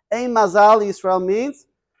mazel. Ein mazal Yisrael means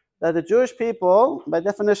that the Jewish people, by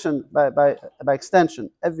definition, by extension,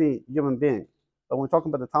 every human being, but when we're talking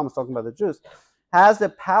about the Talmud, talking about the Jews, has the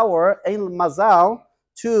power, ein mazal,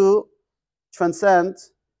 to transcend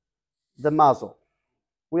the mazel.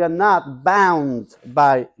 We are not bound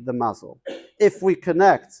by the mazel. If we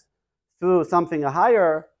connect through something a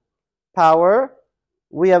higher power,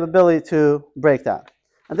 we have ability to break that.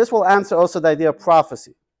 And this will answer also the idea of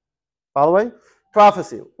prophecy. Following?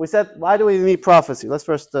 Prophecy. We said, why do we need prophecy? Let's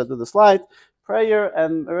first do the slide. Prayer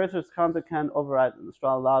and meritorious conduct can override an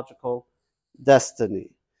astrological destiny.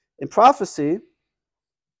 In prophecy,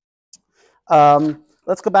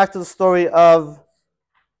 let's go back to the story of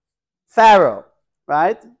Pharaoh,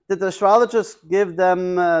 right? Did the astrologers give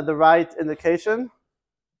them the right indication?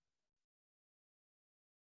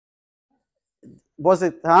 Was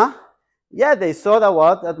it, Yeah, they saw that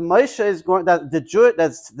what? That Moshe is going, that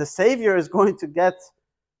the Savior is going to get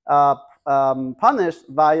punished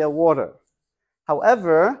via water.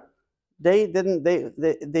 However, they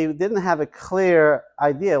didn't have a clear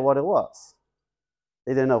idea what it was.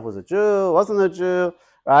 They didn't know if it was a Jew, wasn't a Jew,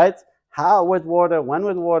 right? How with water, when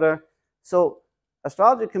with water. So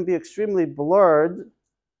astrology can be extremely blurred,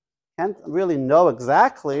 can't really know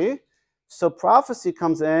exactly. So prophecy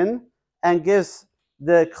comes in and gives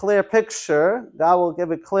the clear picture. God will give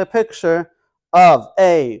a clear picture of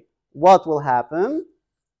what will happen,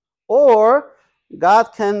 or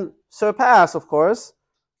God can surpass, of course,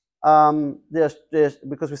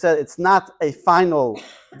 because we said it's not a final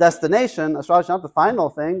destination. Astrology is not the final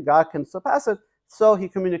thing. God can surpass it, so He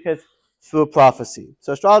communicates through prophecy.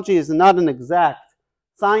 So astrology is not an exact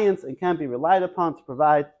science and can be relied upon to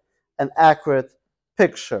provide an accurate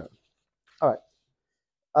picture. All right.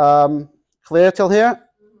 Clear till here?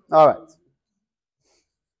 All right.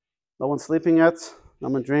 No one sleeping yet? No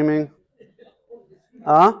one dreaming?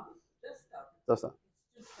 Just stop.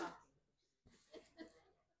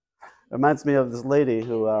 Reminds me of this lady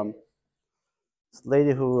who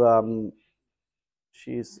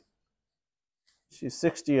she's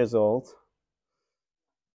 60 years old.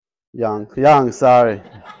 Young, sorry.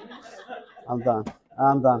 I'm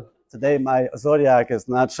done. Today my zodiac is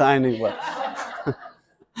not shining, but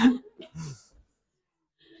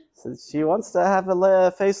so she wants to have a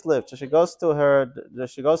facelift. So she goes to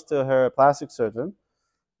her plastic surgeon.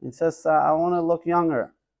 He says, I want to look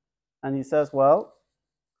younger. And he says, well,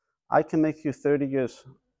 I can make you 30 years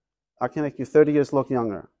look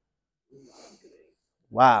younger.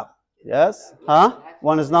 Wow. Yes? Huh?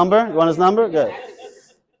 Want his number? You want his number? Good.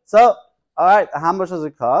 So, all right, how much does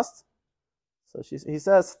it cost? So he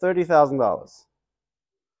says $30,000.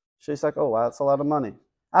 She's like, oh, wow, that's a lot of money.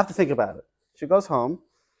 I have to think about it. She goes home,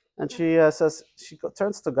 and she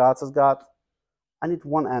turns to God, says, God, I need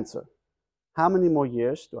one answer. How many more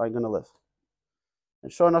years do I going to live?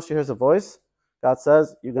 And sure enough, she hears a voice. God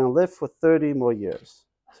says, you're going to live for 30 more years.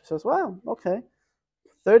 She says, wow, okay.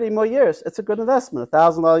 30 more years. It's a good investment.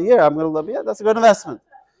 $1,000 a year. I'm going to live. Yeah, that's a good investment.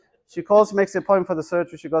 She calls, she makes the appointment for the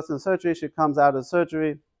surgery. She goes to the surgery. She comes out of the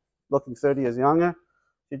surgery looking 30 years younger.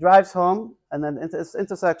 She drives home, and then into this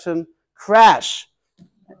intersection, crash.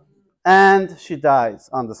 And she dies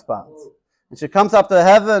on the spot. And she comes up to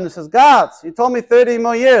heaven and says, God, you told me 30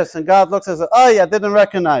 more years. And God looks and says, oh, yeah, I didn't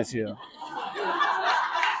recognize you.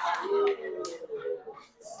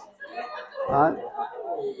 Right?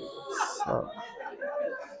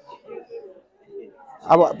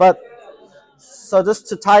 So just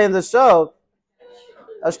to tie in the show,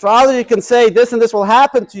 astrology can say this and this will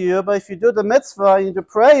happen to you, but if you do the mitzvah and you do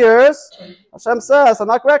prayers, Hashem says, I'm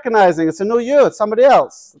not recognizing. It's a new you. It's somebody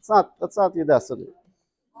else. That's not your destiny.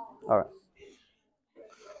 All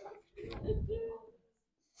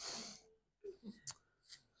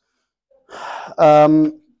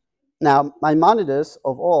right. Now, Maimonides,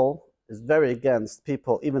 of all, is very against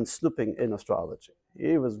people even snooping in astrology.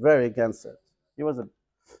 He was very against it.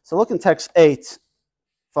 So look in text 8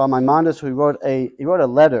 from Maimonides, who wrote a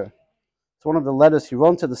letter. It's one of the letters he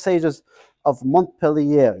wrote to the sages of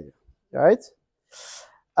Montpellier. Right?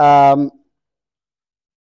 And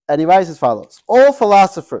he writes as follows: all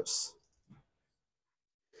philosophers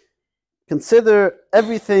consider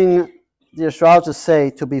everything the astrologers say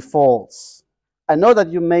to be false. I know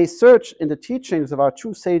that you may search in the teachings of our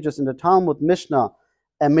true sages in the Talmud, Mishnah,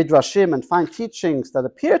 and Midrashim and find teachings that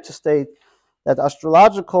appear to state that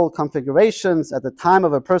astrological configurations at the time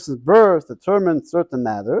of a person's birth determine certain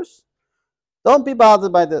matters. Don't be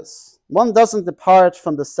bothered by this. One doesn't depart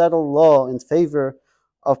from the settled law in favor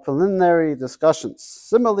of preliminary discussions.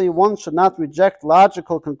 Similarly, one should not reject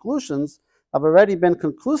logical conclusions that have already been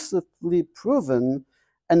conclusively proven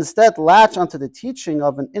and instead latch onto the teaching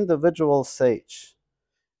of an individual sage.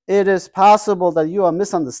 It is possible that you are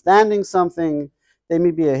misunderstanding something. There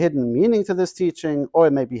may be a hidden meaning to this teaching, or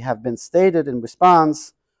it may have been stated in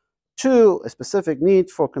response to a specific need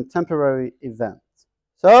for contemporary event.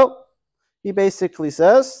 So, he basically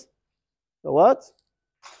says, so what?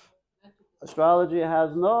 Astrology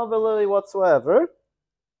has no validity whatsoever.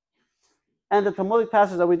 And the Talmudic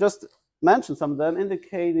passages that we just mentioned, some of them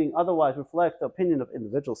indicating otherwise, reflect the opinion of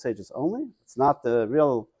individual sages only. It's not the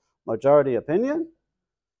real majority opinion.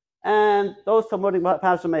 And those Talmudic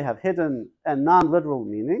passages may have hidden and non-literal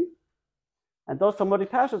meaning. And those Talmudic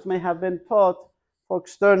passages may have been taught for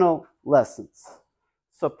external lessons.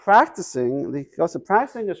 So practicing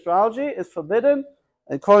astrology is forbidden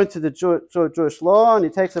according to the Jewish law, and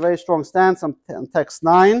he takes a very strong stance on text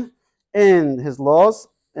 9 in his laws,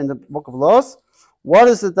 in the book of laws. What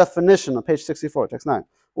is the definition on page 64, text 9?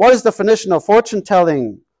 What is the definition of fortune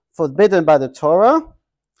telling forbidden by the Torah?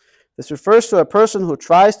 This refers to a person who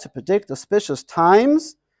tries to predict auspicious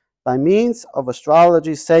times by means of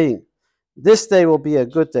astrology, saying, this day will be a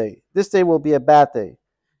good day, this day will be a bad day.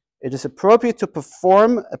 It is appropriate to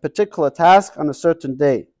perform a particular task on a certain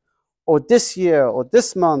day, or this year or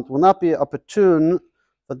this month will not be opportune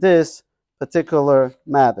for this particular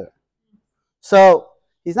matter. So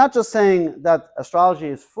he's not just saying that astrology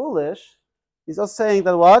is foolish, he's also saying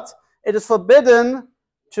that what? It is forbidden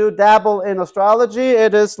to dabble in astrology.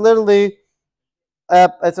 It is literally,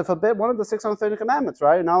 it's a one of the 630 commandments,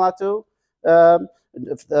 right? You're not allowed to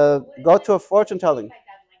go to a fortune telling.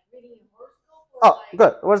 Oh,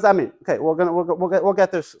 good. What does that mean? Okay, we'll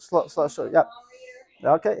get there slow. Yeah.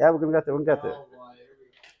 Okay. Yeah, we're gonna get there. We're gonna get there.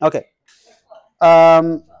 Okay.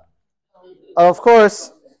 Of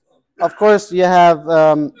course, you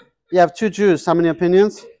have two Jews. How many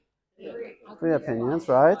opinions? Three opinions,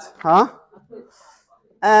 right? Huh?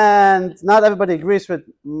 And not everybody agrees with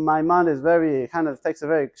Maimon. Takes a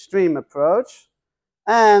very extreme approach.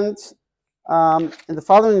 And in the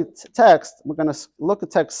following text, we're going to look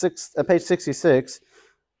at text 6, page 66.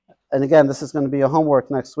 And again, this is going to be your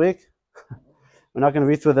homework next week. We're not going to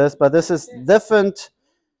read through this, but this is different.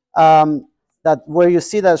 That where you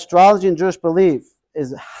see that astrology and Jewish belief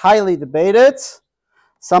is highly debated.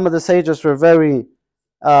 Some of the sages were very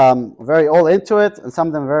all into it, and some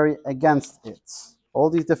of them very against it. All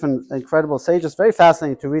these different incredible sages, very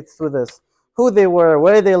fascinating to read through this. Who they were,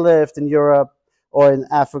 where they lived in Europe or in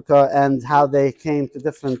Africa, and how they came to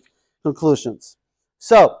different conclusions.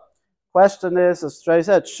 So, question is, as Trey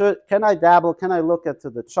said, can I dabble? Can I look at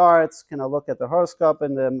the charts? Can I look at the horoscope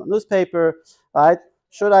in the newspaper? Right?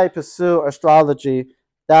 Should I pursue astrology?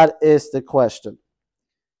 That is the question.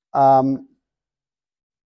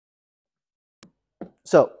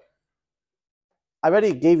 So, I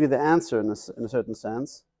already gave you the answer in a certain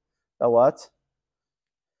sense. That what?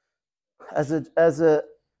 As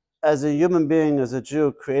a human being, as a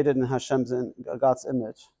Jew created in God's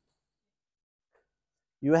image,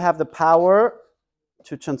 you have the power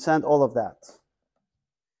to transcend all of that.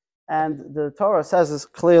 And the Torah says this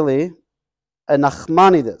clearly, and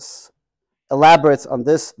Nachmanides elaborates on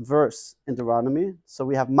this verse in Deuteronomy. So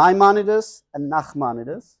we have Maimonides and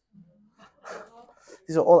Nachmanides.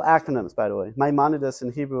 These are all acronyms, by the way. Maimonides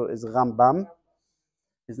in Hebrew is Rambam.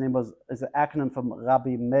 His name is an acronym from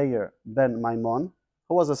Rabbi Meir ben Maimon,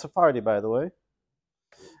 who was a Sephardi, by the way,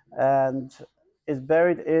 and is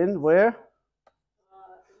buried in where?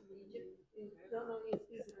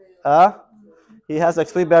 He has like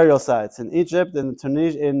 3 burial sites in Egypt, in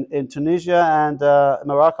Tunisia, and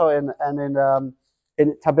Morocco, and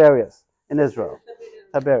in Tiberias, in Israel.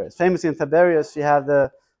 Tiberias. Famously in Tiberias, you have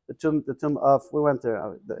the tomb of, we went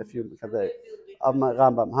there, if you have the, of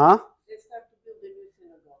Rambam, huh?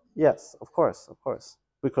 Yes, of course,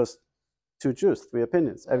 because 2 Jews, 3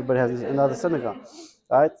 opinions. Everybody has another synagogue,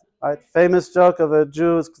 right? Famous joke of a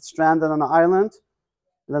Jew stranded on an island,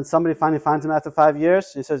 and then somebody finally finds him after 5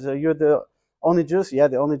 years. He says, "You're the only Jew?" Yeah,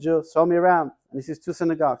 the only Jew. Show me around. And he sees 2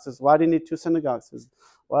 synagogues. He says, "Why do you need 2 synagogues?" He says,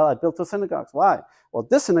 Well, I built 2 synagogues. Why? Well,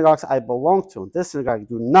 this synagogue I belong to, and this synagogue I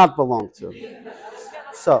do not belong to.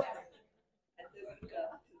 So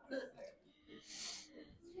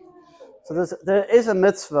there is a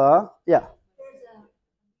mitzvah, yeah. There's a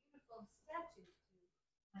beautiful statue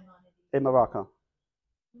to Maimonides. In Morocco.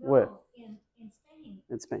 No, Where? in Spain.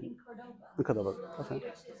 In Spain. In Cordoba. In Cordoba. Okay. Which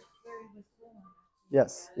is where he was born.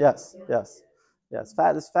 Yes.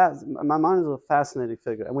 Maimonides is a fascinating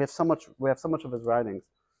figure, and we have so much of his writings.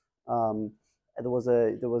 And there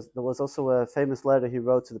was also a famous letter he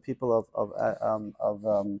wrote to the people of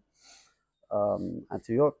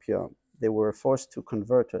Ethiopia. They were forced to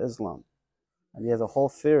convert to Islam, and he has a whole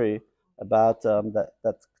theory about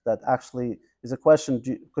that actually is a question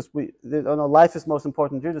because life is most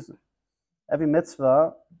important in Judaism. Every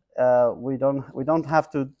mitzvah we don't have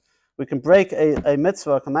to. We can break a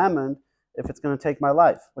mitzvah, a commandment, if it's going to take my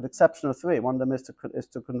life, with the exception of 3. One of them is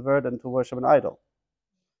to convert and to worship an idol.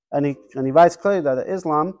 And he writes clearly that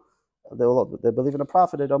Islam, they believe in a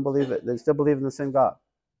prophet, they don't believe it. They still believe in the same God.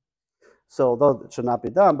 So although it should not be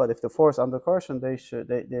done, but if they're forced under coercion, they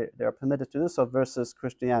are permitted to do so versus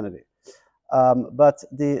Christianity.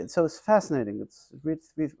 So it's fascinating.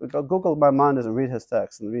 Google Maimonides and read his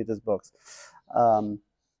texts and read his books.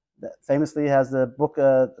 Famously, he has the book,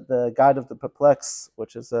 the Guide of the Perplexed,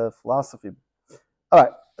 which is a philosophy. All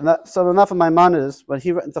right, so enough of Maimonides. When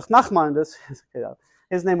he wrote Nachmanides,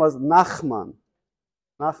 his name was Nachman.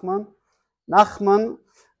 Nachman,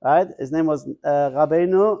 right? His name was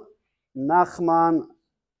Rabbeinu Nachman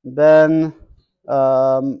ben.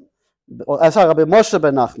 Rabbi Moshe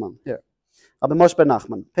ben Nachman. Here, Rabbi Moshe ben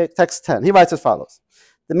Nachman. Text 10. He writes as follows: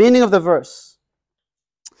 the meaning of the verse.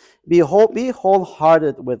 Be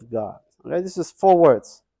wholehearted with God. Okay, this is 4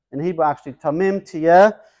 words in Hebrew. Actually, Tamim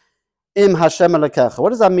tiyeh im Hashem Elokecha.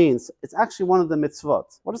 What does that mean? It's actually one of the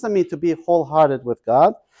mitzvot. What does that mean to be wholehearted with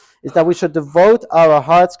God? Is that we should devote our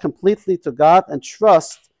hearts completely to God and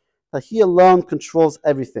trust that He alone controls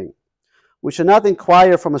everything. We should not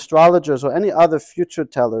inquire from astrologers or any other future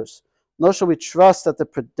tellers, nor should we trust that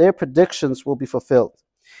their predictions will be fulfilled.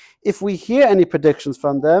 If we hear any predictions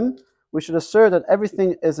from them, we should assert that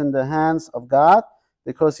everything is in the hands of God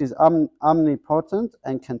because He's omnipotent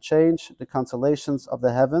and can change the constellations of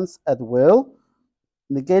the heavens at will,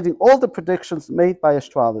 negating all the predictions made by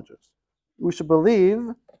astrologers. We should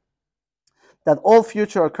believe that all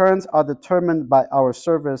future occurrences are determined by our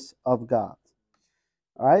service of God.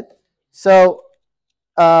 All right? So,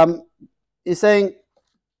 he's saying,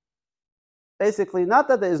 basically, not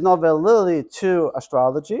that there is no validity to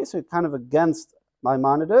astrology, so kind of against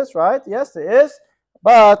Maimonides, right? Yes, there is,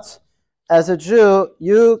 but as a Jew,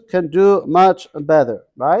 you can do much better,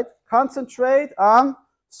 right? Concentrate on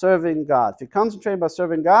serving God. If you concentrate on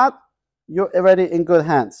serving God, you're already in good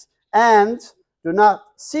hands. And do not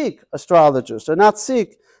seek astrologers. Do not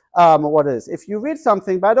seek what it is. If you read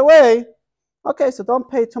something, by the way, okay, so don't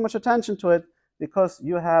pay too much attention to it because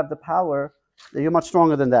you have the power. You're much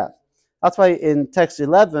stronger than that. That's why in text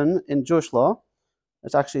 11 in Jewish law,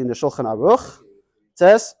 it's actually in the Shulchan Aruch, it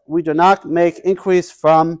says, we do not make inquiries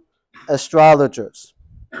from astrologers.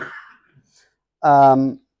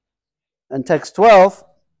 In text 12,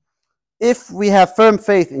 if we have firm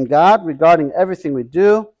faith in God regarding everything we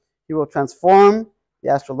do, He will transform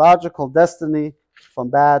the astrological destiny from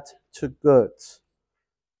bad to good.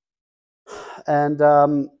 And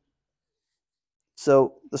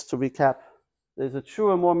so, just to recap, there's a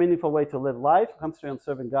truer, more meaningful way to live life, concentrating on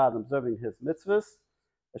serving God and observing His mitzvahs.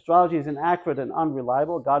 Astrology is inaccurate and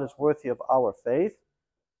unreliable. God is worthy of our faith.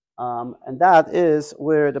 And that is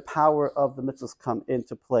where the power of the mitzvahs come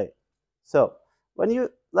into play. So,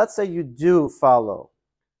 let's say you do follow,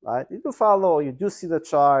 right? You do follow, or you do see the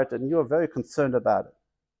chart, and you're very concerned about it.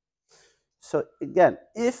 So again,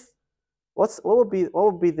 what will be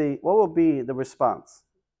the response?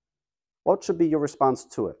 What should be your response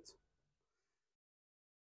to it?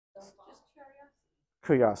 Just curiosity.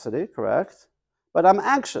 Curiosity, correct. But I'm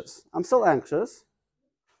anxious. I'm still anxious.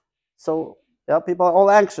 So, yeah, people are all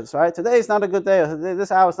anxious, right? Today is not a good day.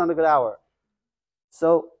 This hour is not a good hour.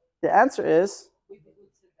 So the answer is,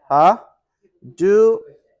 do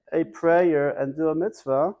a prayer and do a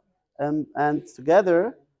mitzvah, and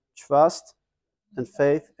together trust and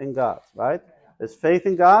faith in God, right? There's faith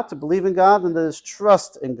in God, to believe in God, and there's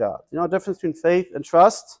trust in God. You know the difference between faith and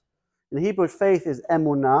trust? In Hebrew, faith is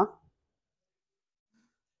emunah.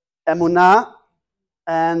 Emunah,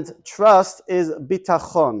 and trust is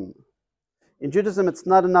bitachon. In Judaism, it's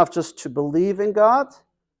not enough just to believe in God,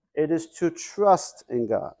 it is to trust in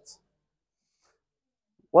God.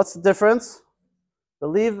 What's the difference?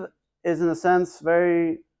 Believe is, in a sense,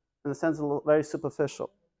 very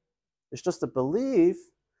superficial. It's just a belief.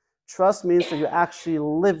 Trust means that you're actually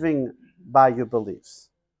living by your beliefs.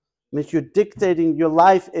 It means you're dictating, your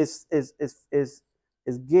life is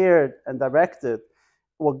geared and directed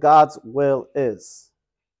what God's will is.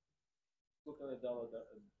 Look at the dollar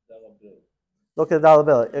bill. Look at the dollar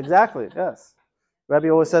bill. Exactly, yes. Rabbi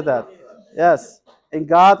always said that. Yes. In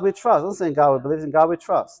God we trust. Don't say in God we believe, in God we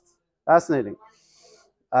trust. Fascinating.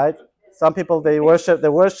 Right? Some people they worship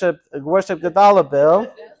the dollar bill.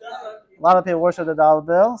 A lot of people worship the dollar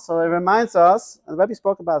bill. So it reminds us, and Rabbi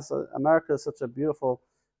spoke about, so America is such a beautiful,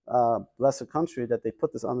 blessed country that they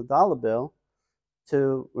put this on the dollar bill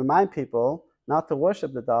to remind people not to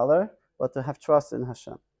worship the dollar, but to have trust in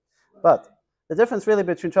Hashem. But the difference really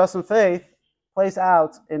between trust and faith plays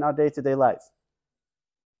out in our day-to-day life.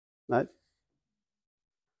 Right?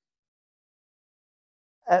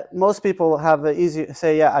 Most people have an easy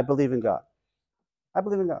say, yeah, I believe in God. I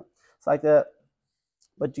believe in God. It's like that,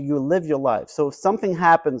 but you live your life. So if something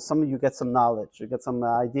happens, some of you get some knowledge, you get some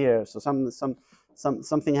ideas, so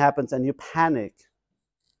something happens and you panic.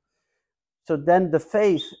 So then the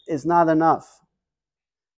faith is not enough.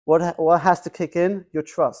 What has to kick in? Your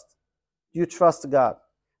trust. You trust God.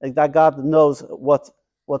 Like that God knows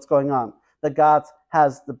what's going on. That God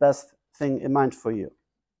has the best thing in mind for you.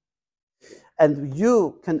 And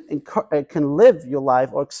you can live your life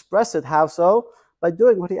or express it. How so? By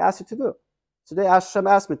doing what He asked you to do. Today Hashem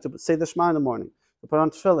asked me to say the Shema in the morning, to put on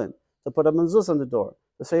tefillin, to put a mezuzah on the door,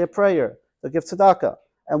 to say a prayer, to give tzedakah.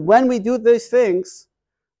 And when we do these things,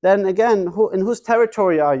 then again, in whose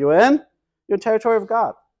territory are you in? You're in territory of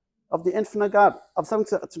God, of the infinite God, of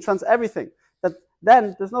something to trans everything. That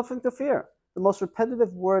then there's nothing to fear. The most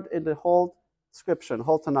repetitive word in the whole scripture, the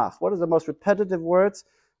whole Tanakh. What is the most repetitive words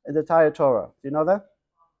in the entire Torah? Do you know that?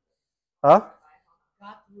 Huh?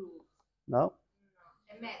 No.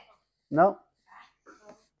 No.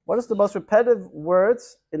 What is the most repetitive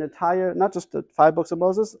words in the entire, not just the 5 books of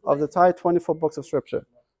Moses, of the entire 24 books of Scripture?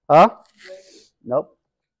 Huh? Nope.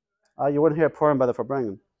 You wouldn't hear Purim by the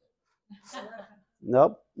Farbrengen.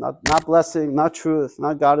 Nope. Not blessing, not truth,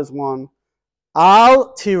 not God is one.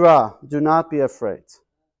 Al tira, do not be afraid.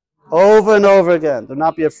 Over and over again, do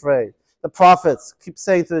not be afraid. The prophets keep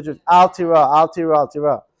saying to the Jews, Al tira, al tira, al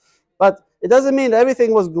tira. But it doesn't mean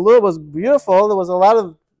everything was was beautiful. There was a lot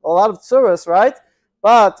of tzuras, right?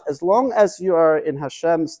 But as long as you are in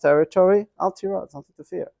Hashem's territory, al tira, it's nothing to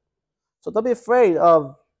fear. So don't be afraid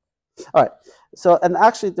of. All right. So, and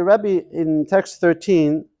actually, the Rebbe in text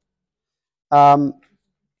 13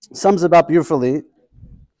 sums it up beautifully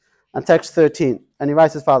on text 13, and he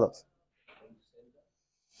writes as follows.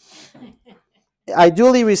 I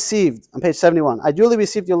duly received, on page 71, I duly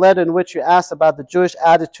received your letter in which you asked about the Jewish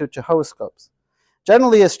attitude to horoscopes.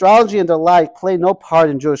 Generally, astrology and the like play no part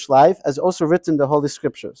in Jewish life, as also written in the Holy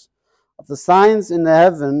Scriptures. Of the signs in the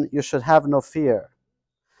heaven, you should have no fear.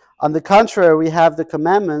 On the contrary, we have the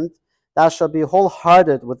commandment, thou shalt be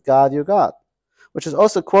wholehearted with God your God, which is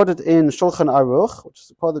also quoted in Shulchan Aruch, which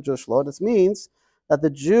is called the Jewish law. This means that the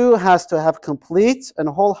Jew has to have complete and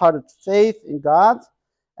wholehearted faith in God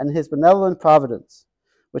and His benevolent providence,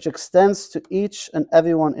 which extends to each and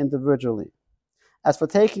everyone individually. As for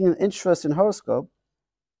taking an interest in horoscope,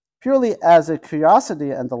 purely as a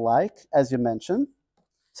curiosity and the like, as you mentioned.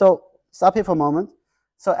 So, stop here for a moment.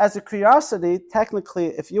 So, as a curiosity, technically,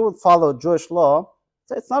 if you would follow Jewish law,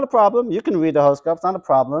 it's not a problem. You can read the horoscope, it's not a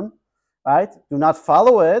problem, right? Do not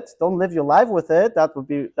follow it. Don't live your life with it.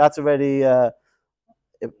 That's already,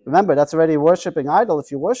 remember, that's already worshiping idol.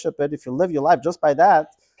 If you worship it, if you live your life just by that.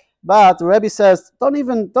 But the Rebbe says, don't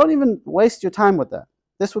even waste your time with that.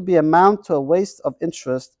 This would be amount to a waste of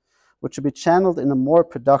interest, which should be channeled in a more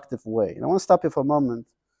productive way. And I want to stop here for a moment.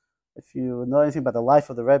 If you know anything about the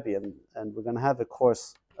life of the Rebbe, and we're going to have a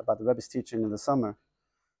course about the Rebbe's teaching in the summer,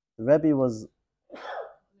 the Rebbe was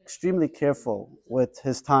extremely careful with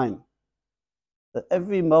his time. That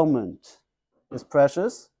every moment is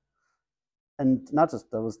precious, and not just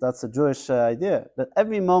that's a Jewish idea, that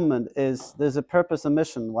every moment there's a purpose and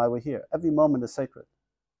mission why we're here. Every moment is sacred.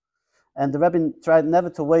 And the Rebbe tried never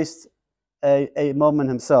to waste a moment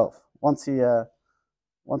himself. Once he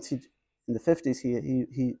in the 50s,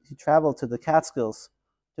 he traveled to the Catskills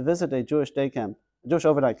to visit a Jewish day camp, a Jewish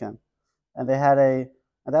overnight camp, and they had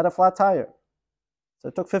a flat tire. So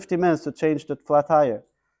it took 50 minutes to change the flat tire.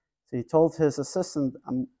 So he told his assistant,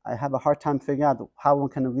 I have a hard time figuring out how one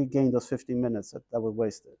can regain those 50 minutes that was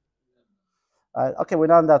wasted. Okay, we're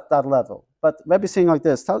not on that level. But Rebbe is saying like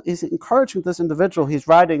this, he's encouraging this individual, he's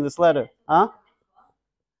writing this letter. Huh?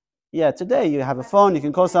 Yeah, today you have a phone, you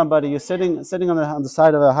can call somebody, you're sitting on the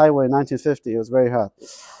side of a highway in 1950, it was very hot.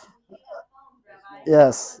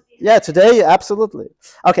 Yes, Yeah, today, absolutely.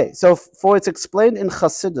 Okay, so for it's explained in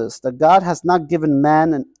Chassidus that God has not given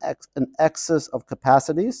man an excess of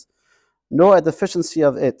capacities, nor a deficiency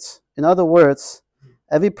of it. In other words,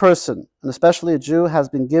 every person, and especially a Jew, has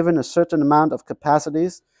been given a certain amount of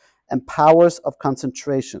capacities and powers of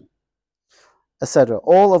concentration, etc.,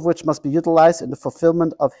 all of which must be utilized in the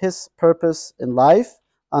fulfillment of his purpose in life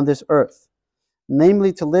on this earth,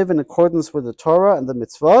 namely to live in accordance with the Torah and the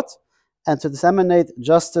mitzvot, and to disseminate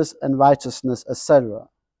justice and righteousness, etc.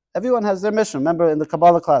 Everyone has their mission. Remember in the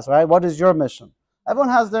Kabbalah class, right? What is your mission? Everyone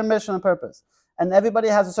has their mission and purpose. And everybody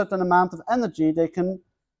has a certain amount of energy they can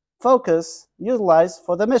focus, utilize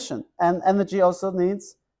for the mission. And energy also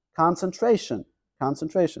needs concentration.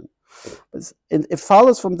 Concentration. It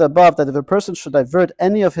follows from the above that if a person should divert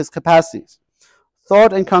any of his capacities,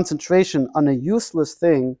 thought and concentration on a useless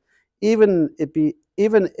thing, even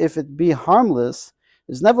if it be harmless,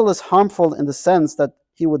 is nevertheless harmful in the sense that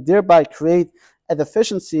he would thereby create a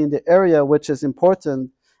deficiency in the area which is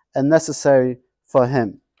important and necessary for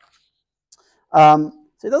him. So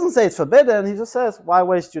he doesn't say it's forbidden, he just says, why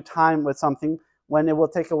waste your time with something when it will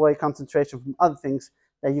take away concentration from other things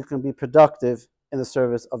that you can be productive in the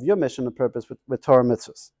service of your mission and purpose with Torah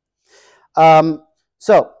mitzvahs.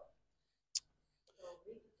 So,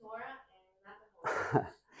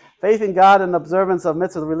 faith in God and observance of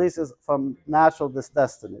mitzvah releases from natural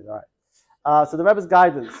destiny. All right. So the Rebbe's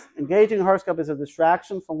guidance: engaging in horoscope is a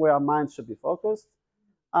distraction from where our minds should be focused.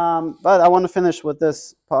 But I want to finish with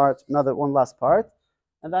this part, one last part,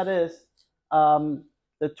 and that is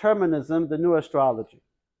determinism, the new astrology.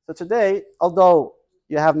 So today, although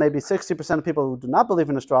you have maybe 60% of people who do not believe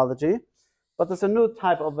in astrology, but there's a new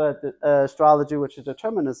type of astrology, which is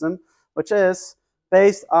determinism, which is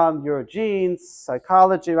based on your genes,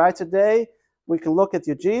 psychology, right? Today, we can look at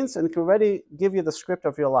your genes and it can already give you the script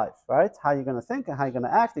of your life, right? How you're going to think and how you're going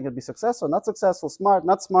to act. You're going to be successful, not successful, smart,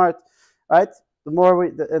 not smart, right? The more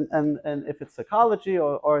and if it's psychology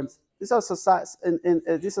or these are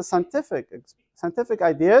these are scientific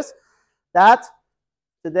ideas that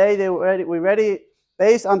today we already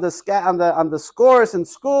based on the scores in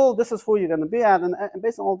school. This is who you're going to be at, and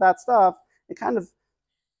based on all that stuff, it kind of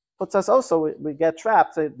puts us also, we get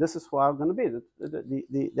trapped, say, this is who I'm going to be,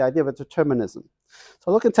 the idea of determinism.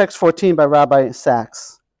 So look at text 14 by Rabbi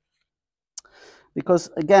Sachs. Because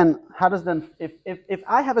again, how does then, if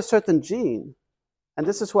I have a certain gene, and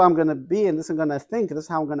this is who I'm going to be, and this is I'm going to think, and this is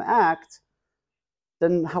how I'm going to act,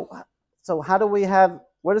 then how do we have,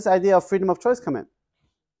 where does the idea of freedom of choice come in?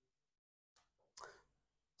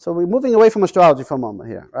 So we're moving away from astrology for a moment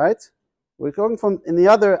here, right? We're going from, in the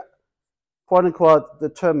other quote-unquote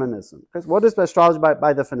determinism. Because what is astrology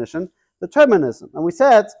by definition? Determinism. And we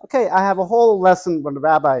said, okay, I have a whole lesson from the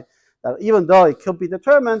rabbi that even though it could be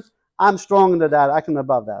determined, I'm strong into that, I can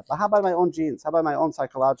above that. But how about my own genes? How about my own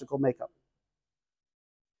psychological makeup?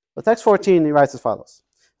 But text 14, he writes as follows.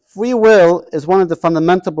 Free will is one of the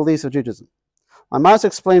fundamental beliefs of Judaism. Maimonides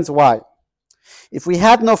explains why. If we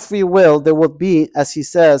had no free will, there would be, as he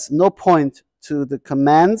says, no point to the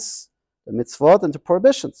commands, the mitzvot, and the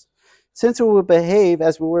prohibitions, since we would behave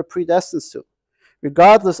as we were predestined to,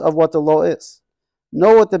 regardless of what the law is.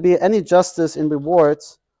 Nor would there be any justice in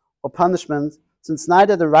rewards or punishment, since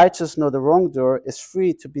neither the righteous nor the wrongdoer is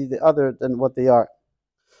free to be the other than what they are.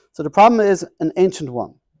 So the problem is an ancient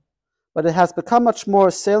one, but it has become much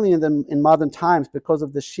more salient in modern times because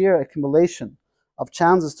of the sheer accumulation of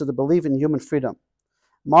challenges to the belief in human freedom.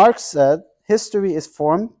 Marx said, history is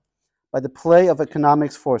formed by the play of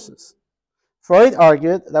economics forces. Freud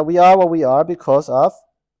argued that we are what we are because of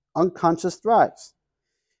unconscious drives.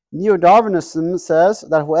 Neo-Darwinism says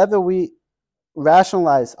that whoever we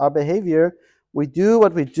rationalize our behavior, we do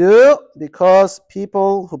what we do because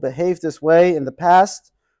people who behaved this way in the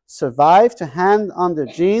past survived to hand on their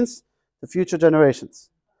genes to future generations.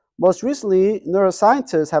 Most recently,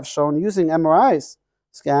 neuroscientists have shown using MRI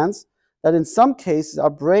scans that in some cases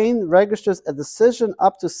our brain registers a decision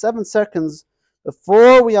up to 7 seconds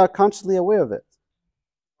before we are consciously aware of it.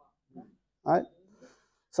 Right?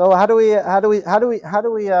 So how do we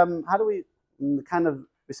kind of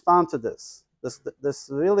respond to this? This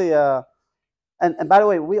really and by the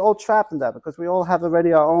way, we all trapped in that because we all have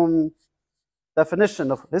already our own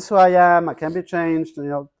definition of this is who I am. I can't be changed.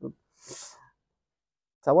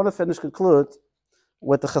 So I want to conclude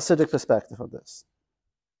with the Hasidic perspective of this.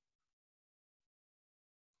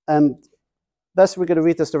 And best we're going to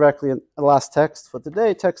read this directly in the last text for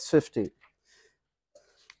today, text 15.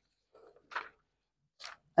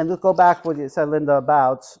 And we'll go back what you said, Linda,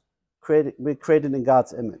 about we created in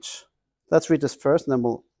God's image. Let's read this first, and then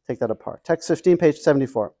we'll take that apart. Text 15, page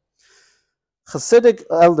 74. Hasidic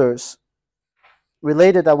elders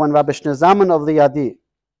related that when Rabbi Shneur Zalman of Liadi,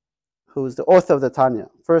 who is the author of the Tanya,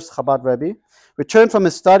 first Chabad Rebbe, returned from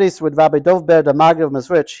his studies with Rabbi Dov Ber, the Maggid of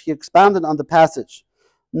Mezrich, he expounded on the passage,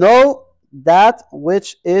 "Know that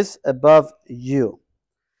which is above you."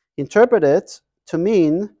 He interpreted it to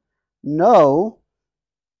mean, know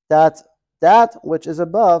that that which is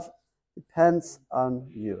above depends on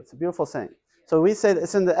you. It's a beautiful saying. So we say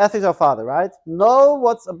it's in the ethics of Father, right? Know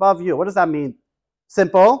what's above you. What does that mean?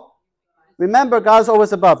 Simple. Remember, God's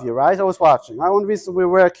always above you, right? Always watching. Right? One reason we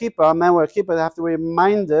wear a kippah, men wear a kippah, they have to be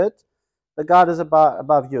reminded that God is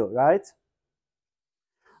above you, right?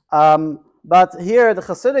 But here, the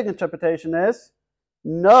Hasidic interpretation is,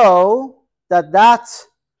 know that that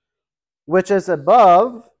which is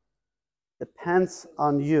above depends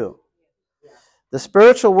on you. The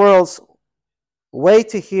spiritual worlds wait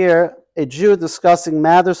to hear a Jew discussing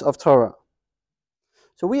matters of Torah.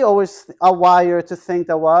 So we always are wired to think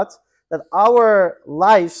that what? That our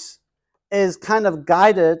lives is kind of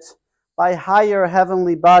guided by higher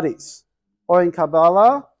heavenly bodies, or in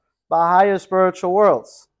Kabbalah, by higher spiritual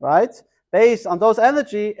worlds, right? Based on those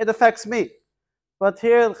energy, it affects me. But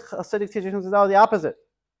here, Hasidic teachings is now the opposite.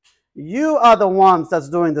 You are the ones that's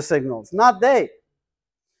doing the signals, not they.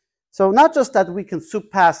 So not just that we can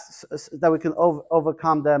surpass, that we can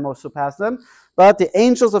overcome them or surpass them, but the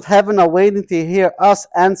angels of heaven are waiting to hear us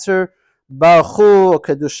answer Baruch Hu or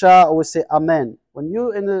Kedusha, or we say Amen. When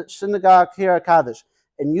you in the synagogue hear a Kaddish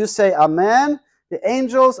and you say Amen, the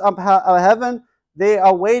angels of heaven, they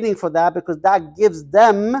are waiting for that because that gives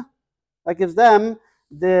them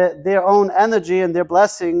their own energy and their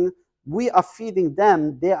blessing. We are feeding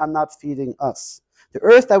them, they are not feeding us. The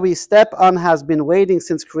earth that we step on has been waiting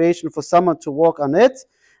since creation for someone to walk on it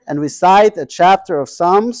and recite a chapter of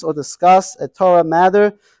Psalms or discuss a Torah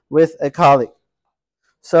matter with a colleague.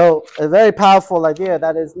 So a very powerful idea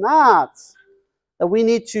that is not that we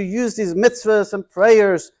need to use these mitzvahs and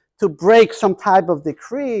prayers to break some type of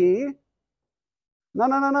decree. No.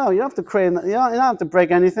 You don't have to create. You don't have to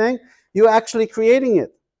break anything. You're actually creating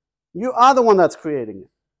it. You are the one that's creating it.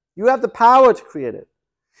 You have the power to create it.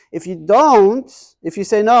 If you don't, if you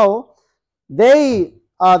say no, they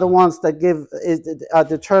are the ones that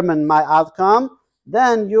determine my outcome,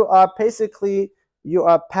 then you are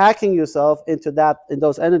packing yourself in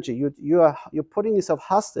those energy. You're putting yourself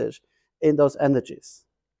hostage in those energies.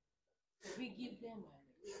 We give them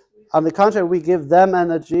energy. On the contrary, we give them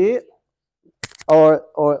energy, or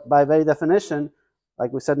by very definition,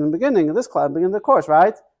 like we said in the beginning of this class, beginning of the course,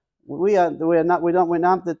 right?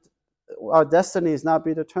 Our destiny is not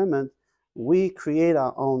predetermined. We create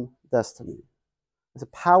our own destiny. It's a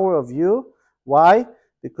power of you. Why?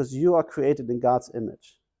 Because you are created in God's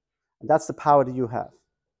image. And that's the power that you have.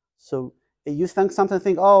 So you think,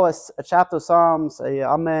 oh, a chapter of Psalms, a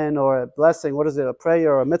Amen, or a blessing, what is it, a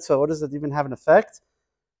prayer or a mitzvah, what does it even have an effect?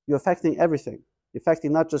 You're affecting everything. You're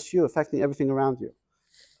affecting not just you, affecting everything around you,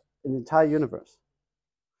 in the entire universe.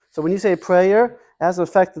 So when you say a prayer, it has an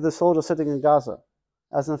effect to the soldier sitting in Gaza,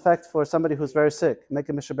 as an effect for somebody who's very sick, make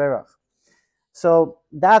a mishaberach. So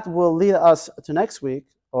that will lead us to next week,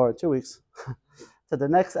 or 2 weeks, to the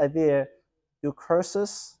next idea, do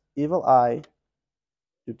curses, evil eye,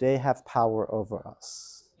 do they have power over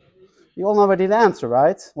us? You all know already the answer,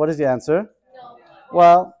 right? What is the answer? No.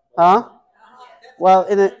 Well,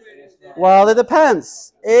 it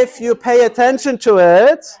depends. If you pay attention to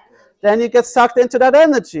it, then you get sucked into that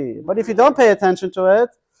energy. But if you don't pay attention to it,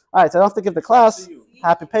 all right, so I don't have to give the class.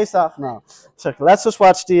 Happy Pesach. No. So let's just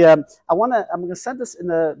watch the. I'm going to send this in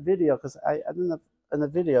the video because I didn't have in the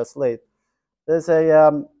video. It's late. There's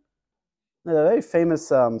a very famous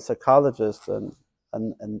psychologist and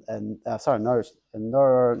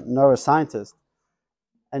neuroscientist,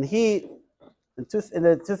 and he in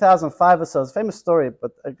the 2005 or so, it's a famous story,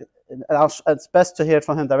 but it's best to hear it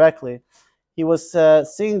from him directly. He was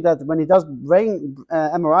seeing that when he does brain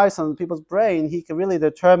MRIs on people's brain, he can really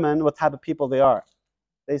determine what type of people they are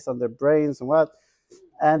based on their brains and what.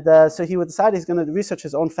 And so he would decide he's going to research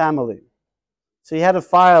his own family. So he had a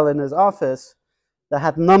file in his office that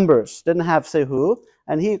had numbers, didn't have say who,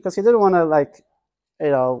 and because he didn't want to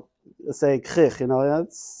say krich,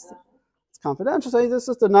 it's confidential. So this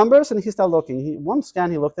is the numbers, and he started looking. One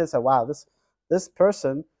scan he looked at and said, "Wow, this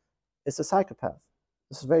person is a psychopath.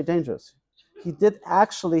 This is very dangerous." He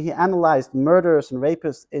analyzed murderers and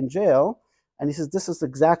rapists in jail, and he says this is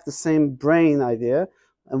the same brain idea.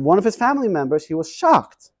 And one of his family members, he was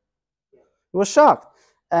shocked.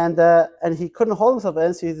 And he couldn't hold himself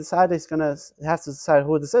in, so he decided he has to decide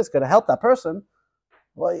who this is. Going to help that person.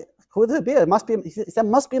 Well, who would it be? It must be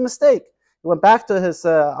a mistake. He went back to his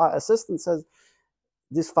assistant and says,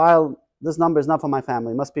 this number is not for my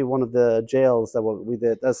family. It must be one of the jails that we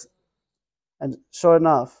did. And sure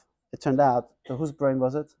enough, it turned out that whose brain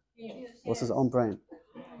was it? It was his own brain.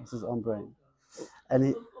 It was his own brain.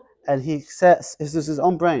 And he says, this is his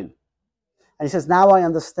own brain. And he says, now I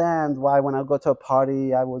understand why when I go to a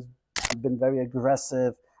party, been very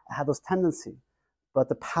aggressive. I had those tendencies. But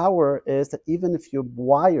the power is that even if you're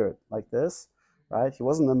wired like this, right? He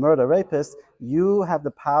wasn't a murder rapist. You have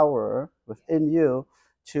the power within you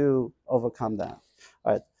to overcome that.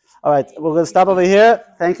 All right. We're going to stop over here.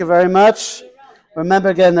 Thank you very much. Remember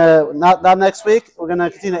again, not next week. We're going to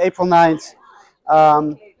continue April 9th.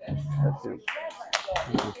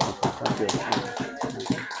 Thank you.